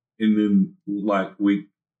 And then, like, week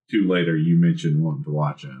 2 later, you mentioned wanting to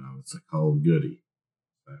watch it, and I was like, oh, goody.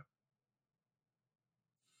 So,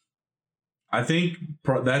 I think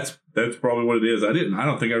that's probably what it is. I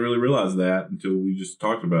don't think I really realized that until we just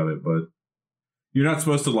talked about it, but you're not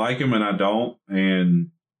supposed to like him, and I don't,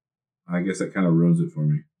 and I guess that kind of ruins it for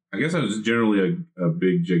me. I guess I was generally a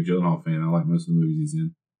big Jake Gyllenhaal fan. I like most of the movies he's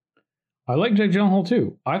in. I like Jake Gyllenhaal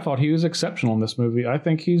too. I thought he was exceptional in this movie. I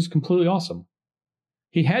think he's completely awesome.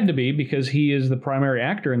 He had to be because he is the primary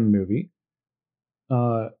actor in the movie.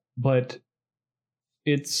 But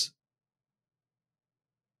it's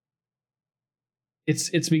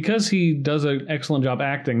because he does an excellent job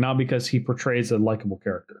acting, not because he portrays a likable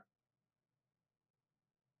character.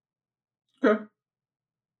 Okay.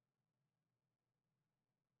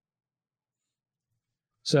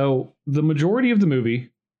 So the majority of the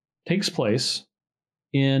movie takes place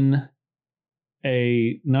in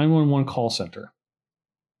a 911 call center.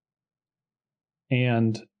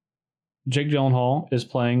 And Jake Gyllenhaal is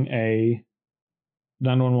playing a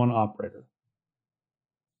 911 operator.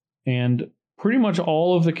 And pretty much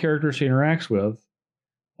all of the characters he interacts with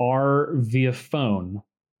are via phone.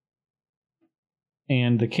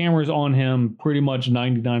 And the camera's on him pretty much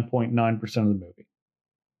 99.9% of the movie.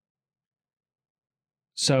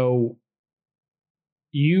 So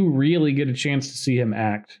you really get a chance to see him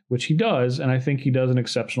act, which he does, and I think he does an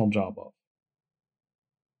exceptional job of.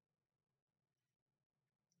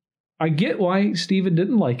 I get why Steven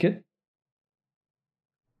didn't like it.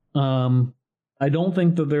 I don't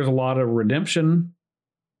think that there's a lot of redemption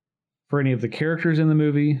for any of the characters in the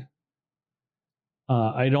movie.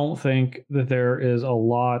 I don't think that there is a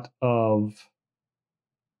lot of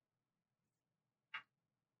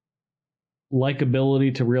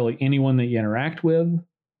likability to really anyone that you interact with.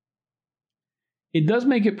 It does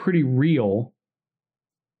make it pretty real.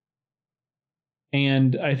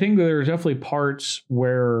 And I think that there's definitely parts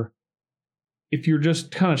where if you're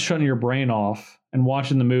just kind of shutting your brain off and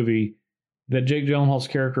watching the movie, that Jake Gyllenhaal's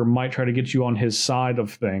character might try to get you on his side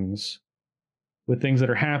of things with things that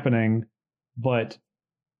are happening. But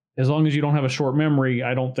as long as you don't have a short memory,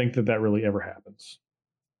 I don't think that that really ever happens.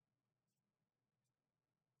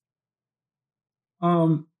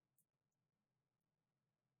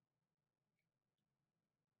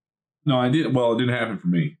 No, I did. Well, it didn't happen for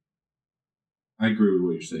me. I agree with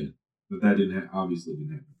what you're saying, but that obviously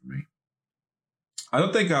didn't happen for me. I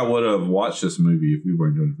don't think I would have watched this movie if we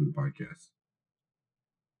weren't doing it for the podcast.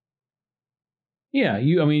 Yeah,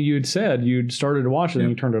 you had said you'd started to watch it and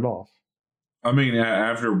you turned it off. I mean,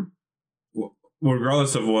 after,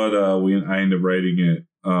 regardless of what I end up rating it,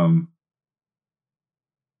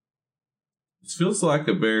 feels like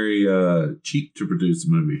a very cheap to produce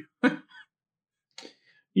movie.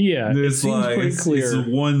 Yeah, it seems pretty clear. It's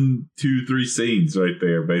 1, 2, 3 scenes right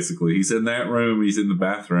there. Basically, he's in that room. He's in the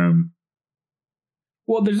bathroom.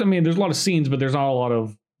 Well, there's a lot of scenes, but there's not a lot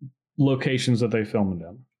of locations that they filmed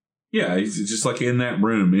in. Yeah, he's just like in that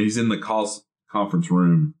room. He's in the conference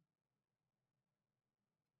room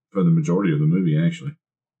for the majority of the movie, actually.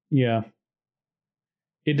 Yeah.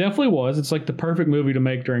 It definitely was. It's like the perfect movie to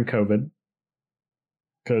make during COVID.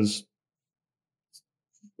 Because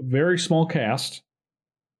very small cast.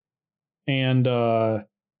 And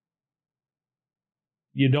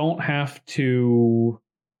you don't have to...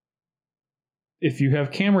 If you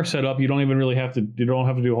have camera set up, you don't even really have to... You don't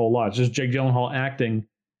have to do a whole lot. It's just Jake Gyllenhaal acting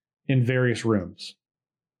in various rooms.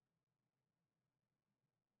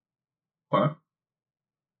 What?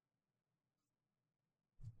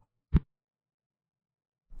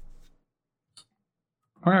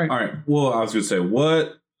 All right. Well, I was going to say,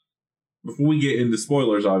 before we get into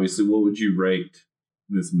spoilers, obviously, what would you rate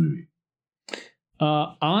this movie?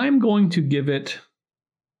 I'm going to give it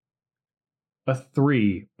a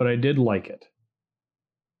 3, but I did like it.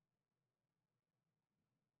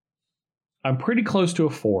 I'm pretty close to a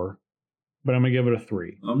 4, but I'm going to give it a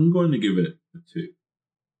 3. I'm going to give it a 2.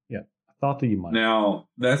 Yeah, I thought that you might. Now,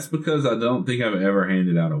 that's because I don't think I've ever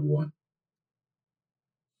handed out a 1.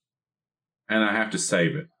 And I have to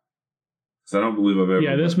save it. Because I don't believe I've ever...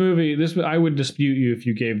 Yeah, this movie, I would dispute you if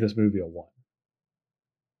you gave this movie a 1.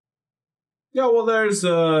 Yeah, well, there's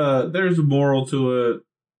a moral to it,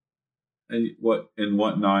 and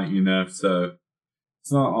whatnot, you know. So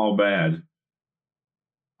it's not all bad.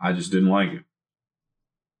 I just didn't like it.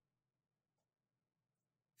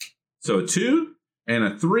 So a 2 and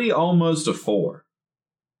a 3, almost a 4.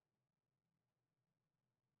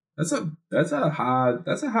 That's a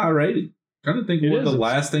high rating. I'm trying to think what the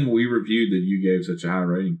last thing we reviewed that you gave such a high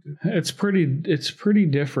rating to. It's pretty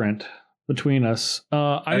different between us.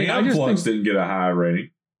 Aeon Flux didn't get a high rating.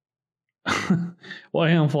 Well,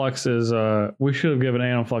 Aeon Flux is... we should have given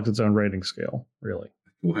Aeon Flux its own rating scale, really.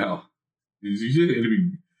 Well,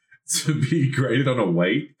 to be graded on a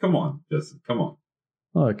weight? Come on, Justin. Come on.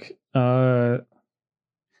 Look, the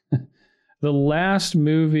last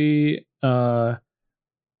movie I've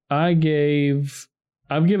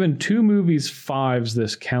given 2 movies 5s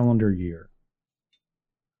this calendar year.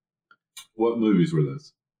 What movies were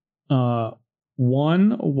those?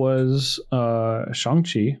 One was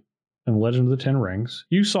Shang-Chi and Legend of the Ten Rings.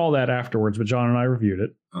 You saw that afterwards, but John and I reviewed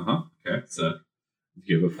it. Okay, so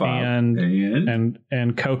give a 5.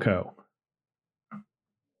 And Coco.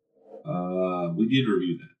 We did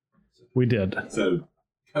review that. So. We did. So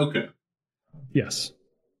Coco. Yes.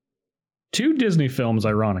 2 Disney films,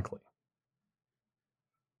 ironically.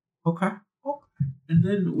 Okay. And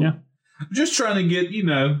then just trying to get,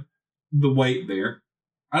 the weight there.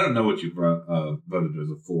 I don't know what you voted as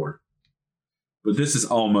a 4. But this is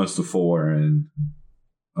almost a 4, and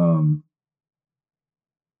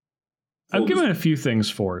I've given a few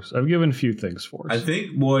things 4s. I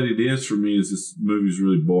think what it is for me is this movie's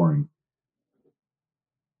really boring.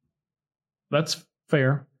 That's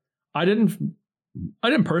fair. I didn't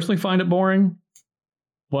personally find it boring,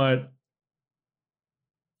 but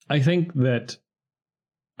I think that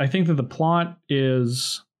the plot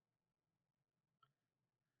is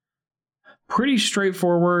pretty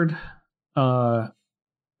straightforward. I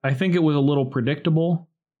think it was a little predictable.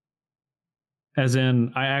 As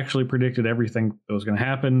in, I actually predicted everything that was going to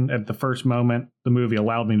happen at the first moment. The movie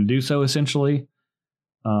allowed me to do so, essentially.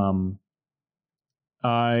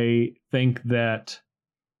 I think that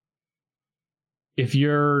if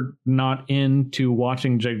you're not into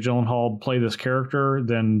watching Jake Gyllenhaal play this character,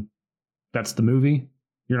 then that's the movie.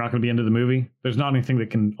 You're not going to be into the movie. There's not anything that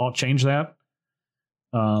can change that.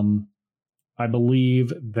 I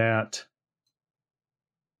believe that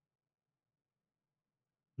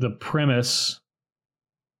the premise,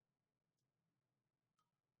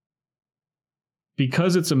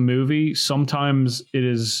 because it's a movie, sometimes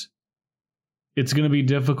it's going to be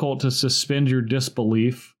difficult to suspend your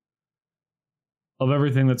disbelief of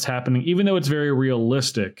everything that's happening, even though it's very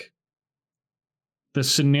realistic. The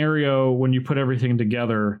scenario, when you put everything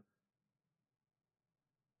together,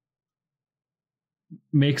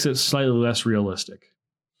 makes it slightly less realistic.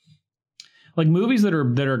 Like movies that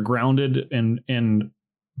are grounded in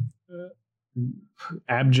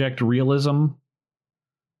abject realism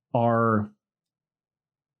are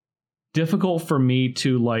difficult for me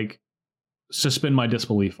to suspend my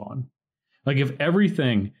disbelief on. Like if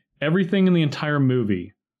everything in the entire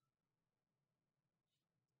movie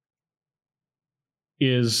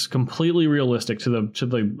is completely realistic to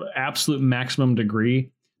the absolute maximum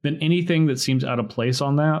degree, then anything that seems out of place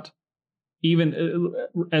on that, even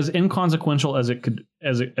as inconsequential as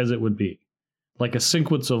it would be, like a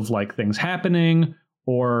sequence of like things happening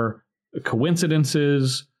or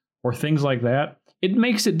coincidences or things like that, it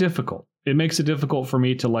makes it difficult. It makes it difficult for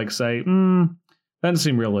me to like say, that doesn't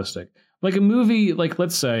seem realistic. Like a movie, like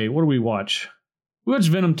let's say, what do we watch? We watched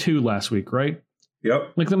Venom 2 last week, right?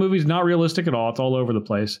 Yep. Like the movie's not realistic at all. It's all over the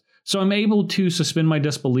place. So I'm able to suspend my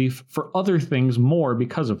disbelief for other things more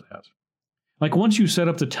because of that. Like once you set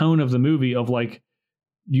up the tone of the movie of like,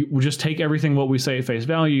 you just take everything what we say at face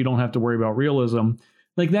value, you don't have to worry about realism.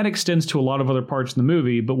 Like that extends to a lot of other parts of the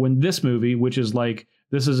movie. But when this movie, which is like,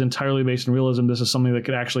 this is entirely based on realism, this is something that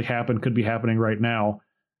could actually happen, could be happening right now.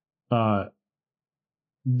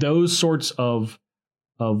 Those sorts of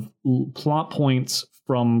plot points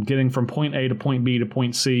from getting from point A to point B to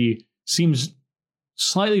point C seems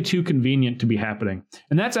slightly too convenient to be happening.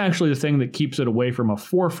 And that's actually the thing that keeps it away from a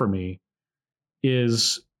 4 for me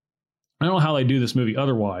is, I don't know how they do this movie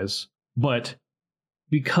otherwise, but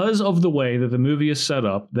because of the way that the movie is set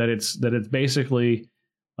up, that it's basically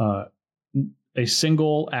a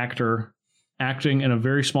single actor acting in a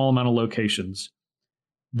very small amount of locations,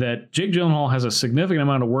 that Jake Gyllenhaal has a significant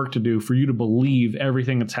amount of work to do for you to believe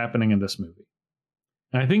everything that's happening in this movie.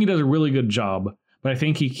 And I think he does a really good job, but I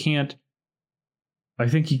think he can't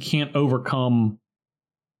overcome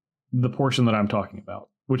the portion that I'm talking about,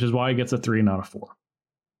 which is why he gets a 3 and not a 4.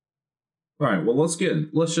 All right, well, let's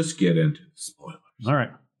just get into spoilers. All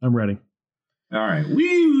right, I'm ready. All right.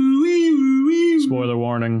 Spoiler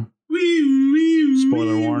warning.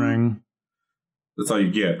 Spoiler warning. That's all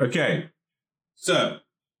you get. Okay. So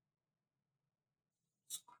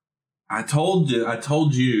I told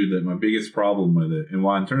you that my biggest problem with it, and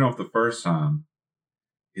why I turned off the first time,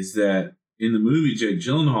 is that in the movie, Jake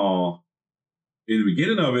Gyllenhaal, in the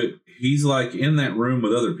beginning of it, he's like in that room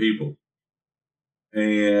with other people.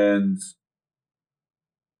 And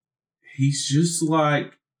he's just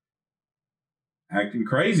like acting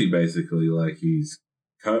crazy, basically. Like he's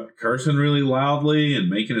cursing really loudly and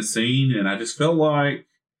making a scene. And I just felt like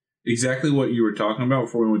exactly what you were talking about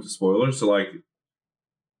before we went to spoilers. So like,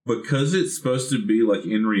 because it's supposed to be like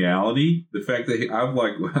in reality, the fact that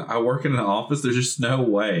I work in an office, there's just no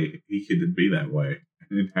way he could be that way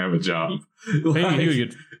and have a job. Like, he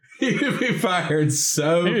would be fired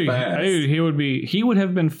so fast. He would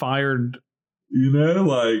have been fired. You know,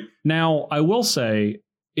 like, now I will say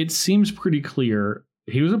it seems pretty clear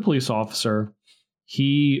he was a police officer.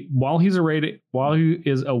 While he is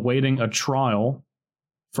awaiting a trial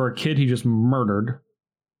for a kid he just murdered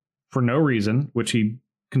for no reason, which he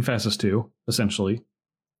confesses to, essentially,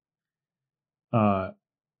 that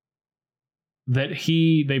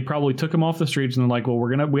they probably took him off the streets and they're like, well,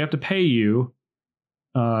 we have to pay you,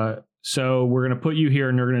 so we're gonna put you here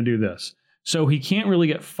and you're gonna do this. So he can't really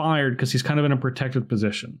get fired because he's kind of in a protected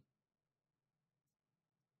position.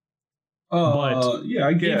 But yeah,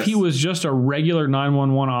 I guess if he was just a regular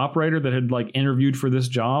 911 operator that had like interviewed for this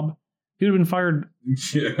job, he'd have been fired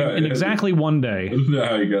in exactly one day.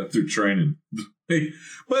 No, he got through training.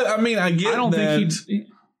 But I mean, I don't think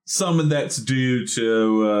some of that's due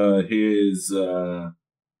to his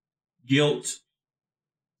guilt.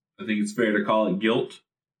 I think it's fair to call it guilt.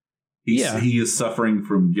 He is suffering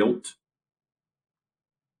from guilt.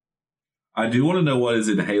 I do want to know what his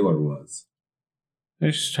inhaler was. He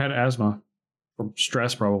just had asthma from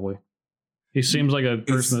stress, probably. He seems like a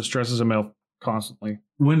person that stresses himself constantly.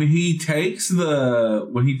 When he takes a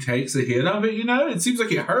hit of it, you know, it seems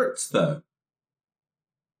like it hurts though.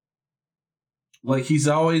 Like he's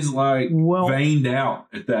always like veined out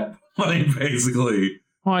at that point, basically.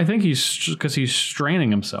 Well, I think because he's straining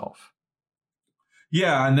himself.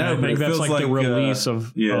 Yeah, I know. I think that's like the release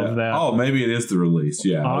of that. Oh, maybe it is the release.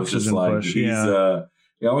 Yeah, oxygen push.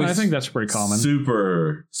 I think that's pretty common.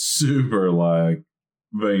 Super, super like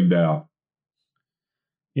veined out.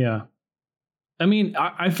 Yeah, I mean,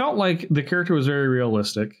 I felt like the character was very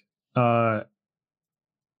realistic. It's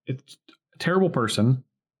a terrible person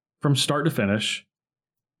from start to finish.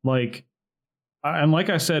 Like, and like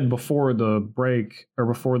I said before the break or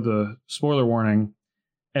before the spoiler warning,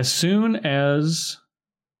 as soon as,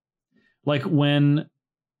 like, when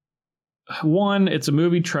it's a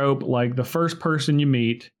movie trope, like the first person you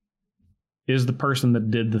meet is the person that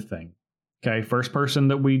did the thing. Okay, first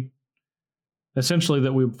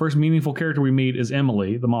meaningful character we meet is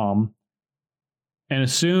Emily, the mom. And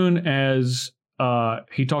as soon as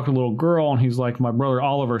he talked to a little girl and he's like, my brother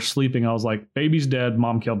Oliver's sleeping, I was like, baby's dead,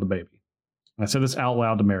 mom killed the baby. And I said this out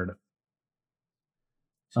loud to Meredith.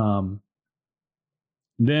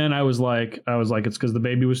 Then I was like, it's because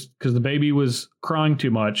the baby was crying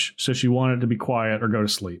too much, so she wanted to be quiet or go to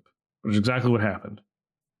sleep, which is exactly what happened.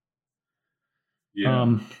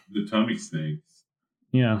 Yeah, the tummy snakes.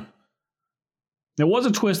 Yeah. There was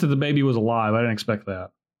a twist that the baby was alive. I didn't expect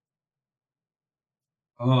that.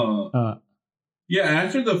 Yeah,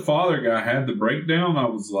 after the father guy had the breakdown, I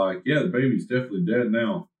was like, yeah, the baby's definitely dead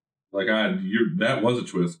now. Like, that was a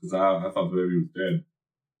twist, because I thought the baby was dead.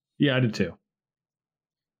 Yeah, I did too.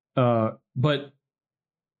 But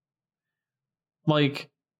like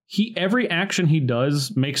every action he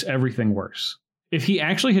does makes everything worse. If he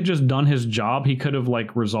actually had just done his job, he could have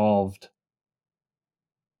like resolved.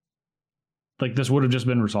 Like this would have just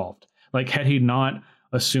been resolved. Like had he not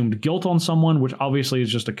assumed guilt on someone, which obviously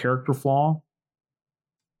is just a character flaw,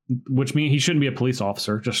 which means he shouldn't be a police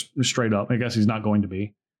officer, just straight up. I guess he's not going to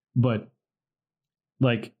be. But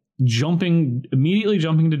like immediately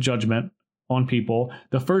jumping to judgment on people.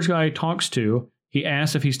 The first guy he talks to, he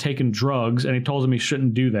asks if he's taken drugs, and he tells him he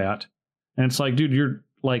shouldn't do that. And it's like, dude, you're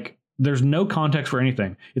like, there's no context for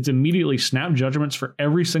anything. It's immediately snap judgments for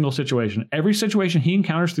every single situation. Every situation he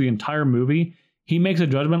encounters through the entire movie, he makes a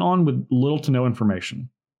judgment on with little to no information.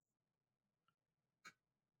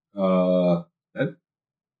 That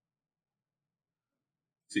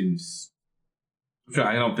seems.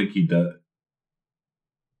 I don't think he does.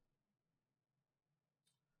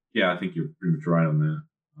 Yeah, I think you're pretty much right on that.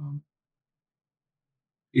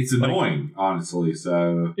 It's annoying, honestly.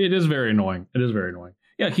 So it is very annoying. It is very annoying.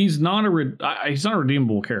 Yeah, he's not a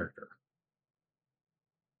redeemable character.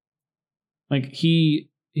 Like he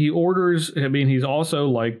orders. I mean, he's also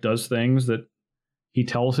like does things that he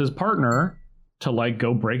tells his partner to like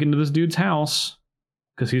go break into this dude's house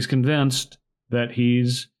because he's convinced that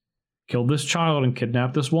he's killed this child and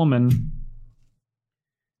kidnapped this woman.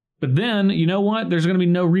 But then, you know what? There's going to be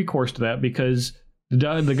no recourse to that because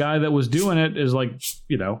the guy that was doing it is like,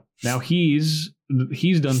 you know, now he's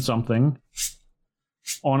done something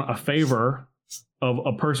on a favor of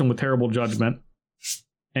a person with terrible judgment.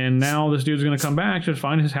 And now this dude's going to come back to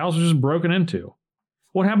find his house was just broken into.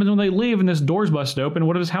 What happens when they leave and this door's busted open?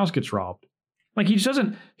 What if his house gets robbed? Like he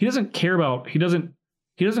doesn't care about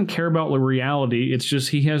the reality. It's just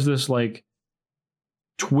he has this like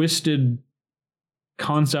twisted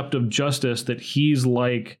concept of justice that he's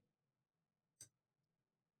like,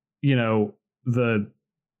 you know, the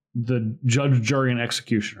judge, jury, and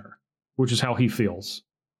executioner, which is how he feels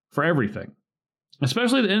for everything.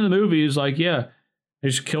 Especially at the end of the movie, he's like, yeah, I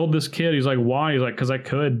just killed this kid. He's like, why? He's like, because I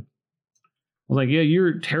could. I was like, yeah, you're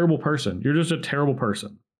a terrible person. You're just a terrible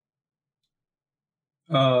person.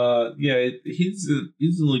 Yeah, he's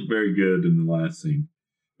looked very good in the last scene,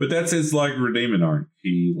 but that's his like redeeming arc.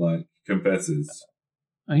 He like confesses.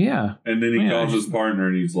 Yeah. And then he calls his partner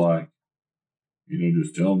and he's like, you know,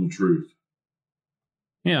 just tell him the truth.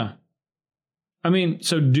 Yeah. I mean,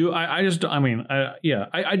 so I do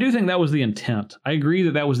think that was the intent. I agree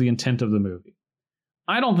that was the intent of the movie.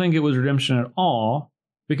 I don't think it was redemption at all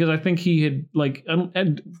because I think he had like, I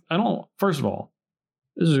don't, first of all,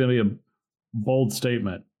 this is going to be a bold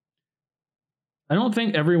statement. I don't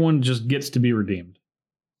think everyone just gets to be redeemed.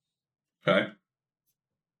 Okay.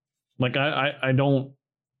 Like I don't,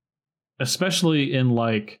 especially in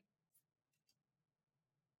like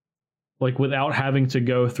without having to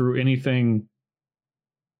go through anything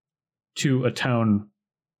to atone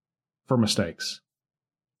for mistakes.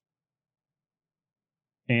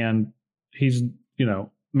 And he's, you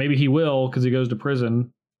know, maybe he will because he goes to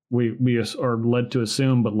prison. We are led to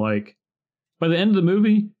assume, but like by the end of the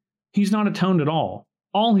movie, he's not atoned at all.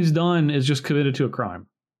 All he's done is just committed to a crime.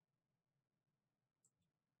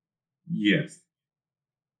 Yes.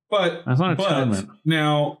 But that's not atonement.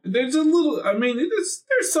 Now there's a little. I mean,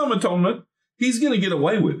 there's some atonement. He's going to get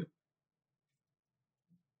away with it.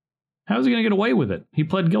 How is he going to get away with it? He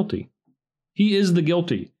pled guilty. He is the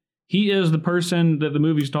guilty. He is the person that the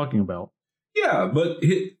movie's talking about. Yeah, but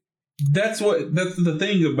that's the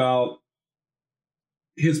thing about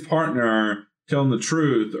his partner telling the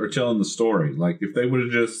truth or telling the story. Like if they would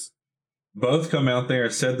have just both come out there,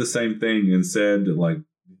 said the same thing, and said like,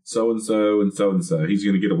 so and so and so and so, he's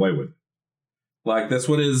going to get away with it. Like that's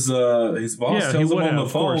what his boss tells him on the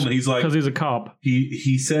phone. And he's like, because he's a cop.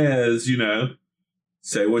 He says, you know,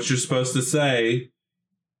 say what you're supposed to say,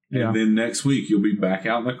 and then next week you'll be back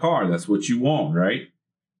out in the car. That's what you want, right?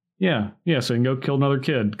 Yeah, so he can go kill another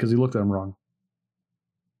kid because he looked at him wrong.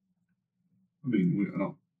 I mean, I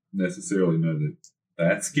don't necessarily know that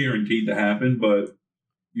that's guaranteed to happen, but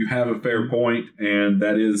you have a fair point, and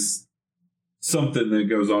that is something that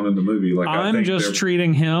goes on in the movie. Like I'm just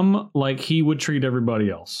treating him like he would treat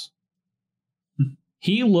everybody else.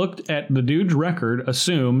 He looked at the dude's record,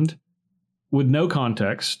 assumed, with no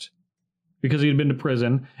context, because he had been to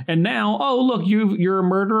prison, and now, oh, look, you're a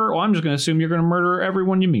murderer. Well, I'm just going to assume you're going to murder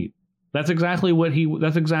everyone you meet. That's exactly what Jake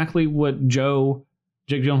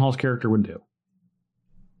Gyllenhaal's character would do.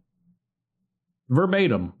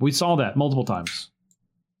 Verbatim. We saw that multiple times.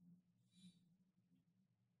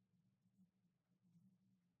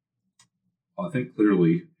 I think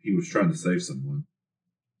clearly he was trying to save someone.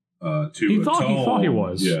 He thought he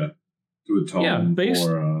was. Yeah. To atone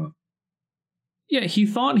for... Yeah, he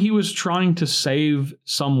thought he was trying to save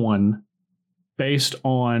someone based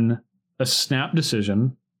on a snap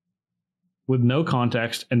decision with no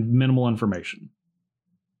context and minimal information.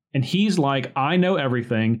 And he's like, I know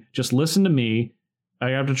everything. Just listen to me. I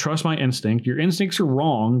have to trust my instinct. Your instincts are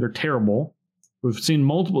wrong. They're terrible. We've seen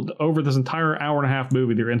multiple over this entire hour and a half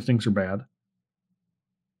movie. Their instincts are bad.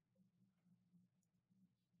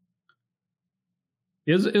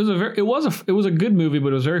 It was a good movie, but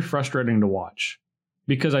it was very frustrating to watch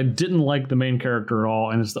because I didn't like the main character at all,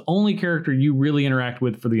 and it's the only character you really interact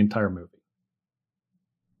with for the entire movie.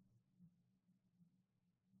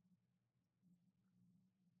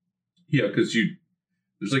 Yeah, because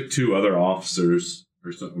there's like two other officers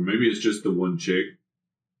or something. Or maybe it's just the one chick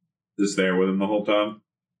that's there with him the whole time.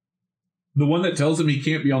 The one that tells him he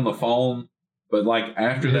can't be on the phone, but like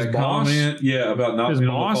after his that boss? comment, about not being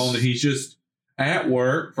on the phone, he's just at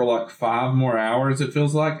work for like 5 more hours, it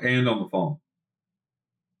feels like, and on the phone.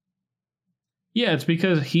 Yeah, it's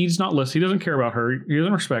because he's not listening. He doesn't care about her. He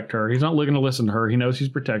doesn't respect her. He's not looking to listen to her. He knows he's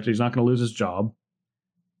protected. He's not going to lose his job.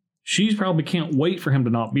 She probably can't wait for him to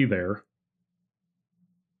not be there.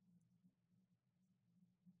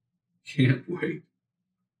 Can't wait.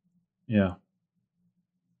 Yeah.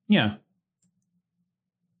 Yeah.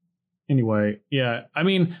 Anyway, yeah. I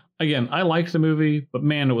mean, again, I liked the movie, but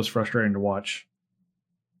man, it was frustrating to watch.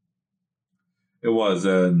 It was,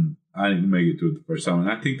 and I didn't make it to it the first time.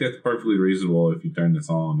 And I think that's perfectly reasonable if you turn this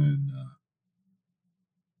on and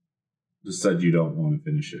decide you don't want to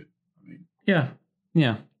finish it. I mean, yeah.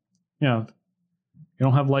 You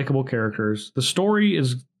don't have likable characters. The story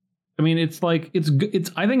is, I mean, it's like it's.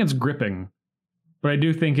 I think it's gripping, but I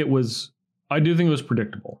do think it was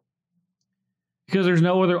predictable because there's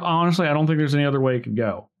no other. Honestly, I don't think there's any other way it could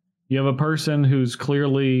go. You have a person who's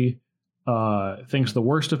clearly thinks the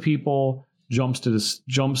worst of people, jumps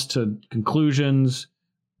to conclusions,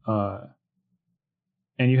 and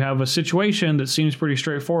you have a situation that seems pretty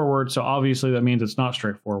straightforward. So obviously that means it's not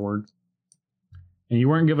straightforward. And you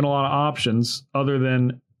weren't given a lot of options other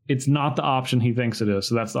than it's not the option he thinks it is.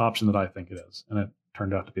 So that's the option that I think it is. And it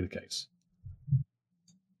turned out to be the case.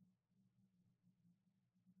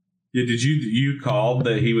 Yeah, did you called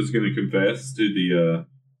that he was going to confess to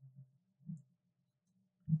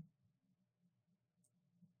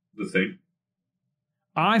the thing?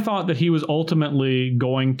 I thought that he was ultimately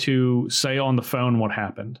going to say on the phone what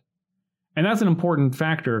happened. And that's an important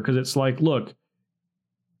factor because it's like, look,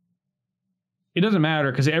 it doesn't matter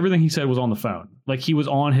because everything he said was on the phone. Like he was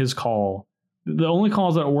on his call. The only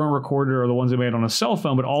calls that weren't recorded are the ones he made on a cell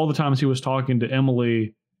phone, but all the times he was talking to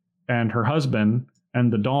Emily and her husband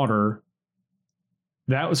and the daughter,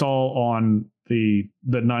 that was all on the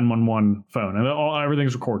 911 phone, and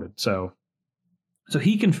everything's recorded. So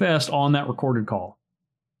he confessed on that recorded call,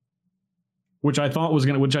 which I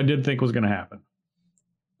did think was gonna happen.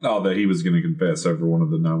 Oh, that he was going to confess over one of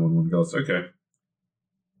the 911 calls. Okay.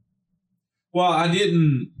 Well, I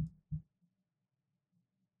didn't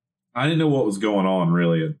know what was going on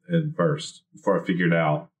really at first before I figured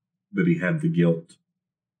out that he had the guilt.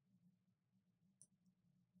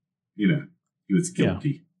 You know, he was guilty.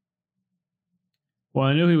 Yeah. Well,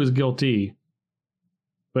 I knew he was guilty,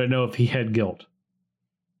 but I didn't know if he had guilt.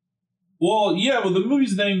 Well, yeah, the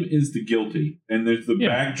movie's name is The Guilty, and there's the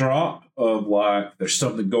backdrop of like there's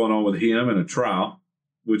something going on with him in a trial,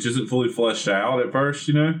 which isn't fully fleshed out at first,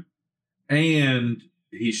 you know? And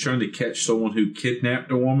he's trying to catch someone who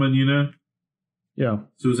kidnapped a woman, you know? Yeah.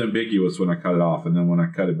 So it was ambiguous when I cut it off, and then when I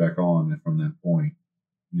cut it back on from that point,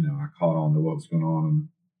 you know, I caught on to what was going on, and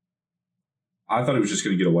I thought he was just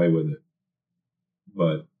going to get away with it.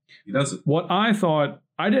 But he doesn't. I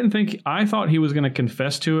thought he was going to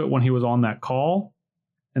confess to it when he was on that call.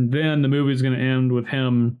 And then the movie's going to end with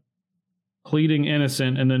him pleading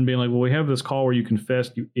innocent and then being like, well, we have this call where you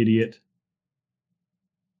confessed, you idiot.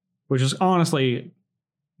 Which is honestly,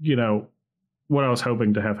 you know, what I was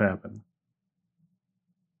hoping to have happen.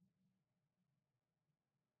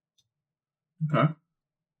 Okay.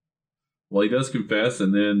 Well, he does confess,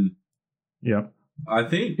 and then I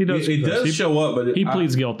think it does show up, but he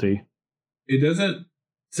pleads guilty. It doesn't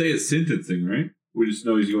say it's sentencing, right? We just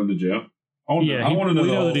know he's going to jail. I want to know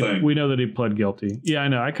the whole thing. We know that he pled guilty. Yeah, I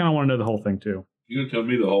know. I kind of want to know the whole thing too. You're gonna tell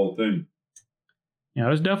me the whole thing? Yeah, I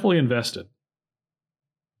was definitely invested.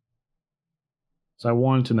 So I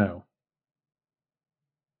wanted to know.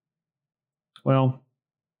 Well,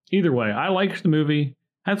 either way, I liked the movie.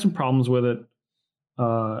 Had some problems with it.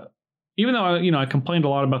 Even though I complained a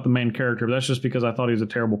lot about the main character, but that's just because I thought he was a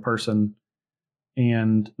terrible person,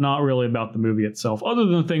 and not really about the movie itself. Other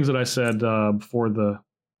than the things that I said before the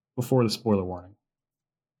spoiler warning.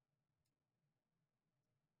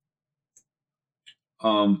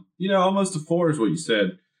 Almost a 4 is what you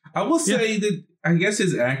said. I will say that I guess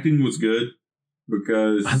his acting was good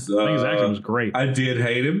because I think his acting was great. I did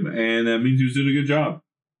hate him, and that means he was doing a good job.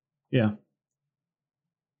 Yeah.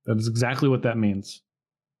 That is exactly what that means.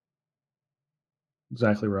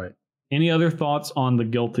 Exactly right. Any other thoughts on The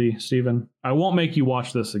Guilty, Stephen? I won't make you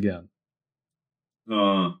watch this again.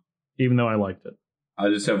 Even though I liked it. I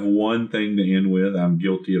just have one thing to end with. I'm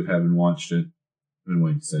guilty of having watched it. I've been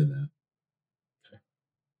waiting to say that. Okay.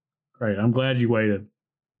 Great. I'm glad you waited.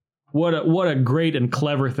 What a great and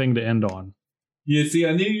clever thing to end on. Yeah, see,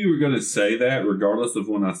 I knew you were going to say that regardless of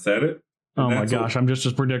when I said it. Oh my gosh, I'm just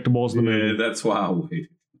as predictable as the movie. Yeah, that's why I waited.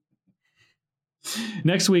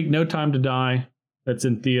 Next week, No Time to Die. That's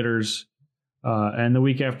in theaters. And the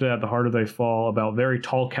week after that, The Harder They Fall, about very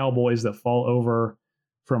tall cowboys that fall over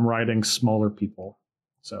from riding smaller people.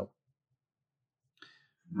 So,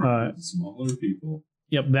 smaller people.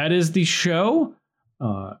 Yep, that is the show.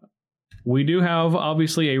 We do have,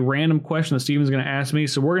 obviously, a random question that Steven's going to ask me.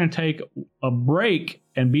 So we're going to take a break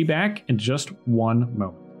and be back in just one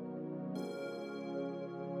moment.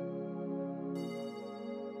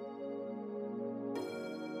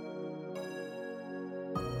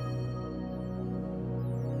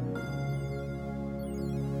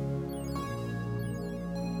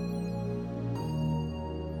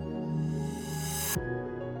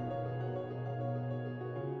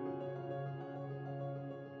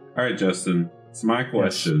 All right, Justin, it's my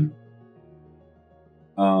question.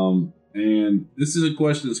 Yes. And this is a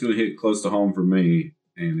question that's going to hit close to home for me.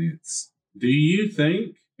 And it's, do you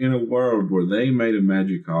think in a world where they made a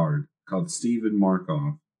magic card called Steven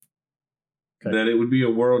Markov, that it would be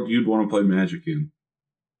a world you'd want to play Magic in?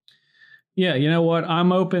 Yeah, you know what?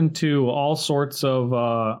 I'm open to all sorts of,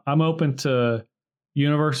 I'm open to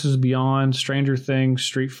Universes Beyond, Stranger Things,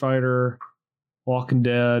 Street Fighter, Walking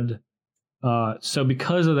Dead. So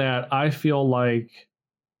because of that, I feel like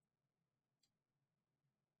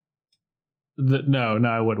no,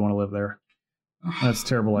 I wouldn't want to live there. That's a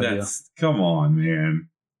terrible idea. Come on, man.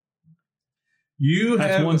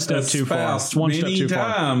 That's one step too far. It's one step too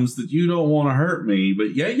far. Times that you don't want to hurt me,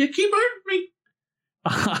 but yeah, you keep hurting me.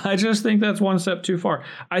 I just think that's one step too far.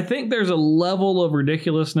 I think there's a level of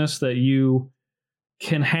ridiculousness that you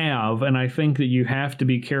can have, and I think that you have to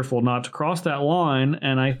be careful not to cross that line.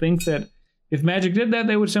 And I think that if Magic did that,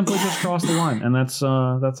 they would simply just cross the line, and that's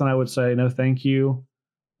when I would say no, thank you.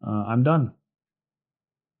 I'm done.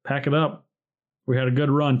 Pack it up. We had a good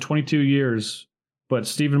run, 22 years, but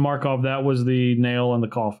Steven Markov, that was the nail in the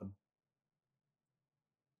coffin.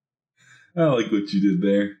 I like what you did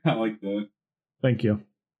there. I like that. Thank you.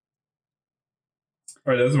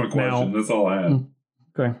 All right, that's my question. That's all I have.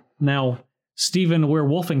 Okay. Now, Stephen Weir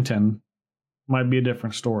Wolfington might be a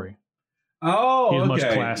different story. Oh, he's much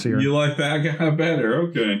classier. You like that guy better?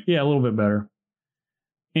 Okay. Yeah, a little bit better.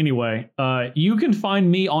 Anyway, you can find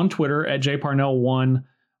me on Twitter at jparnell1,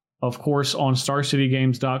 of course, on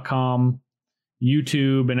StarCityGames.com,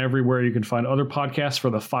 YouTube, and everywhere you can find other podcasts for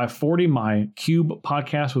the 540, my Cube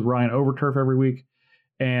podcast with Ryan Overturf every week,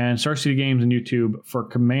 and Star City Games and YouTube for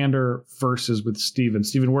Commander Versus with Steven.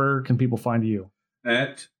 Steven, where can people find you?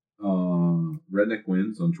 At Redneck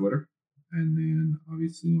Wins on Twitter. And then,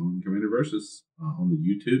 obviously, on Commander Versus on the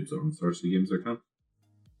YouTube, so on StarCityGames.com.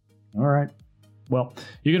 All right. Well,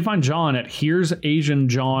 you can find John at Here's Asian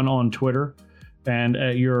John on Twitter, and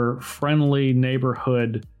at your friendly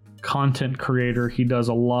neighborhood content creator. He does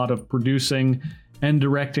a lot of producing and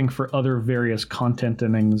directing for other various content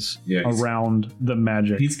innings around the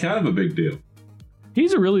Magic. He's kind of a big deal.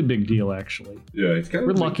 He's a really big deal, actually. Yeah, he's kind of.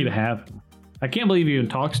 We're lucky to have him. I can't believe he even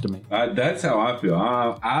talks to me. That's how I feel.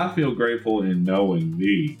 I feel grateful in knowing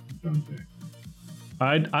the Dante.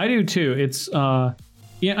 I do too. It's and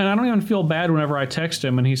I don't even feel bad whenever I text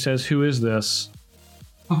him and he says, "Who is this?"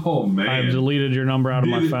 Oh man! I've deleted your number out of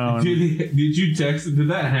my phone. Did you text him? Did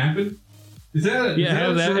that happen? Is that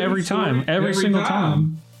every time, every single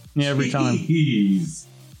time. Yeah, every time.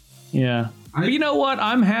 Yeah, but you know what?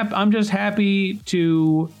 I'm happy. I'm just happy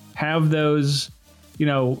to have those.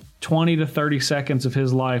 20 to 30 seconds of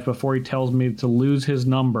his life before he tells me to lose his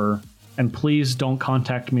number and please don't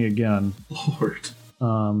contact me again. Lord.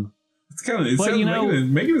 It's kind of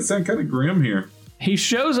making it sound kind of grim here. He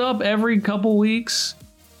shows up every couple weeks.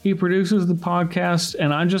 He produces the podcast,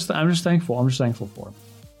 and I'm just thankful. I'm just thankful for him.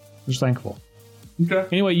 Just thankful. Okay.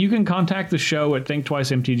 Anyway, you can contact the show at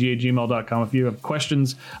thinktwicemtg@gmail.com if you have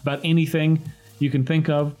questions about anything you can think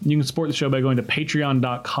of. You can support the show by going to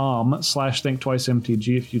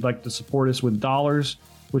patreon.com/thinktwicemtg if you'd like to support us with dollars,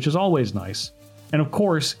 which is always nice. And of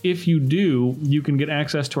course, if you do, you can get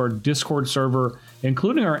access to our Discord server,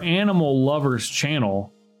 including our Animal Lovers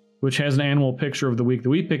channel, which has an animal picture of the week that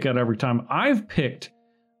we pick out every time. I've picked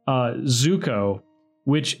Zuko,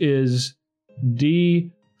 which is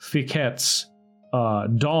D. Fiquette's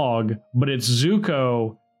dog, but it's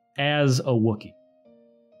Zuko as a Wookiee.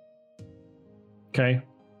 Okay?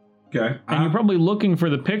 Okay. And you're probably looking for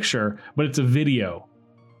the picture, but it's a video.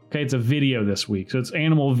 Okay, it's a video this week. So it's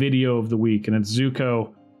animal video of the week, and it's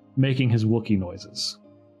Zuko making his Wookiee noises.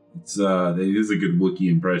 It is a good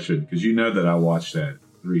Wookiee impression, because you know that I watched that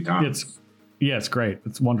 3 times. It's great.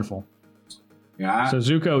 It's wonderful. Yeah. So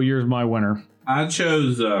Zuko, you're my winner. I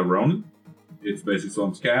chose Ronan. It's Basic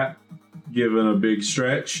Swamp's cat. Given a big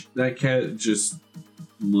stretch, that cat just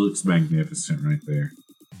looks magnificent right there.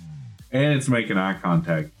 And it's making eye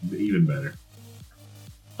contact even better.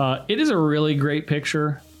 It is a really great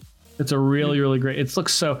picture. It's a really, really great. Look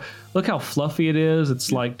how fluffy it is.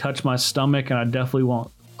 It's like touch my stomach and I definitely won't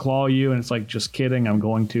claw you. And it's like, just kidding. I'm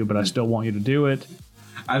going to, but I still want you to do it.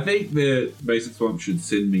 I think that Basic Swamp should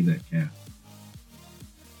send me that cat.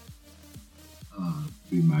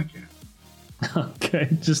 Be my cat. Okay,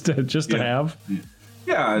 just to have.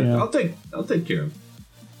 Yeah. I'll take care of it.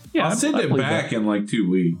 Yeah, I'll send it back in like 2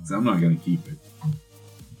 weeks. I'm not going to keep it.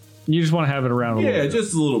 You just want to have it around a little bit. Yeah,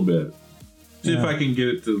 just a little bit. See if I can get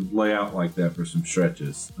it to lay out like that for some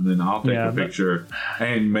stretches. And then I'll take a picture,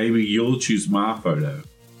 and maybe you'll choose my photo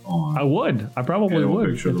on. I would. I probably would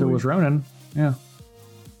if it was Ronan. Yeah.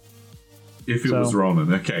 If it was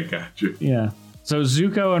Ronan. Okay, gotcha. Yeah. So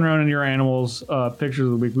Zuko and Ronan, your animals, pictures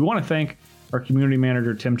of the week. We want to thank our community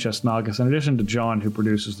manager, Tim Chesnagas, in addition to John, who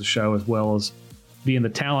produces the show, as well as being the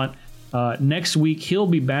talent. Next week, he'll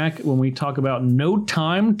be back when we talk about No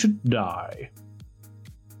Time to Die.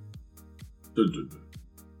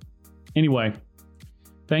 Anyway,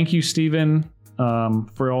 thank you, Stephen,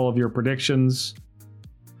 for all of your predictions.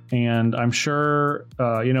 And I'm sure,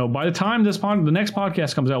 by the time the next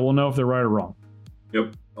podcast comes out, we'll know if they're right or wrong.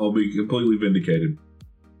 Yep. I'll be completely vindicated.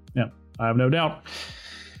 Yeah, I have no doubt.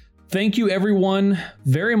 Thank you, everyone,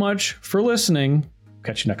 very much for listening.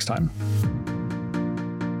 Catch you next time.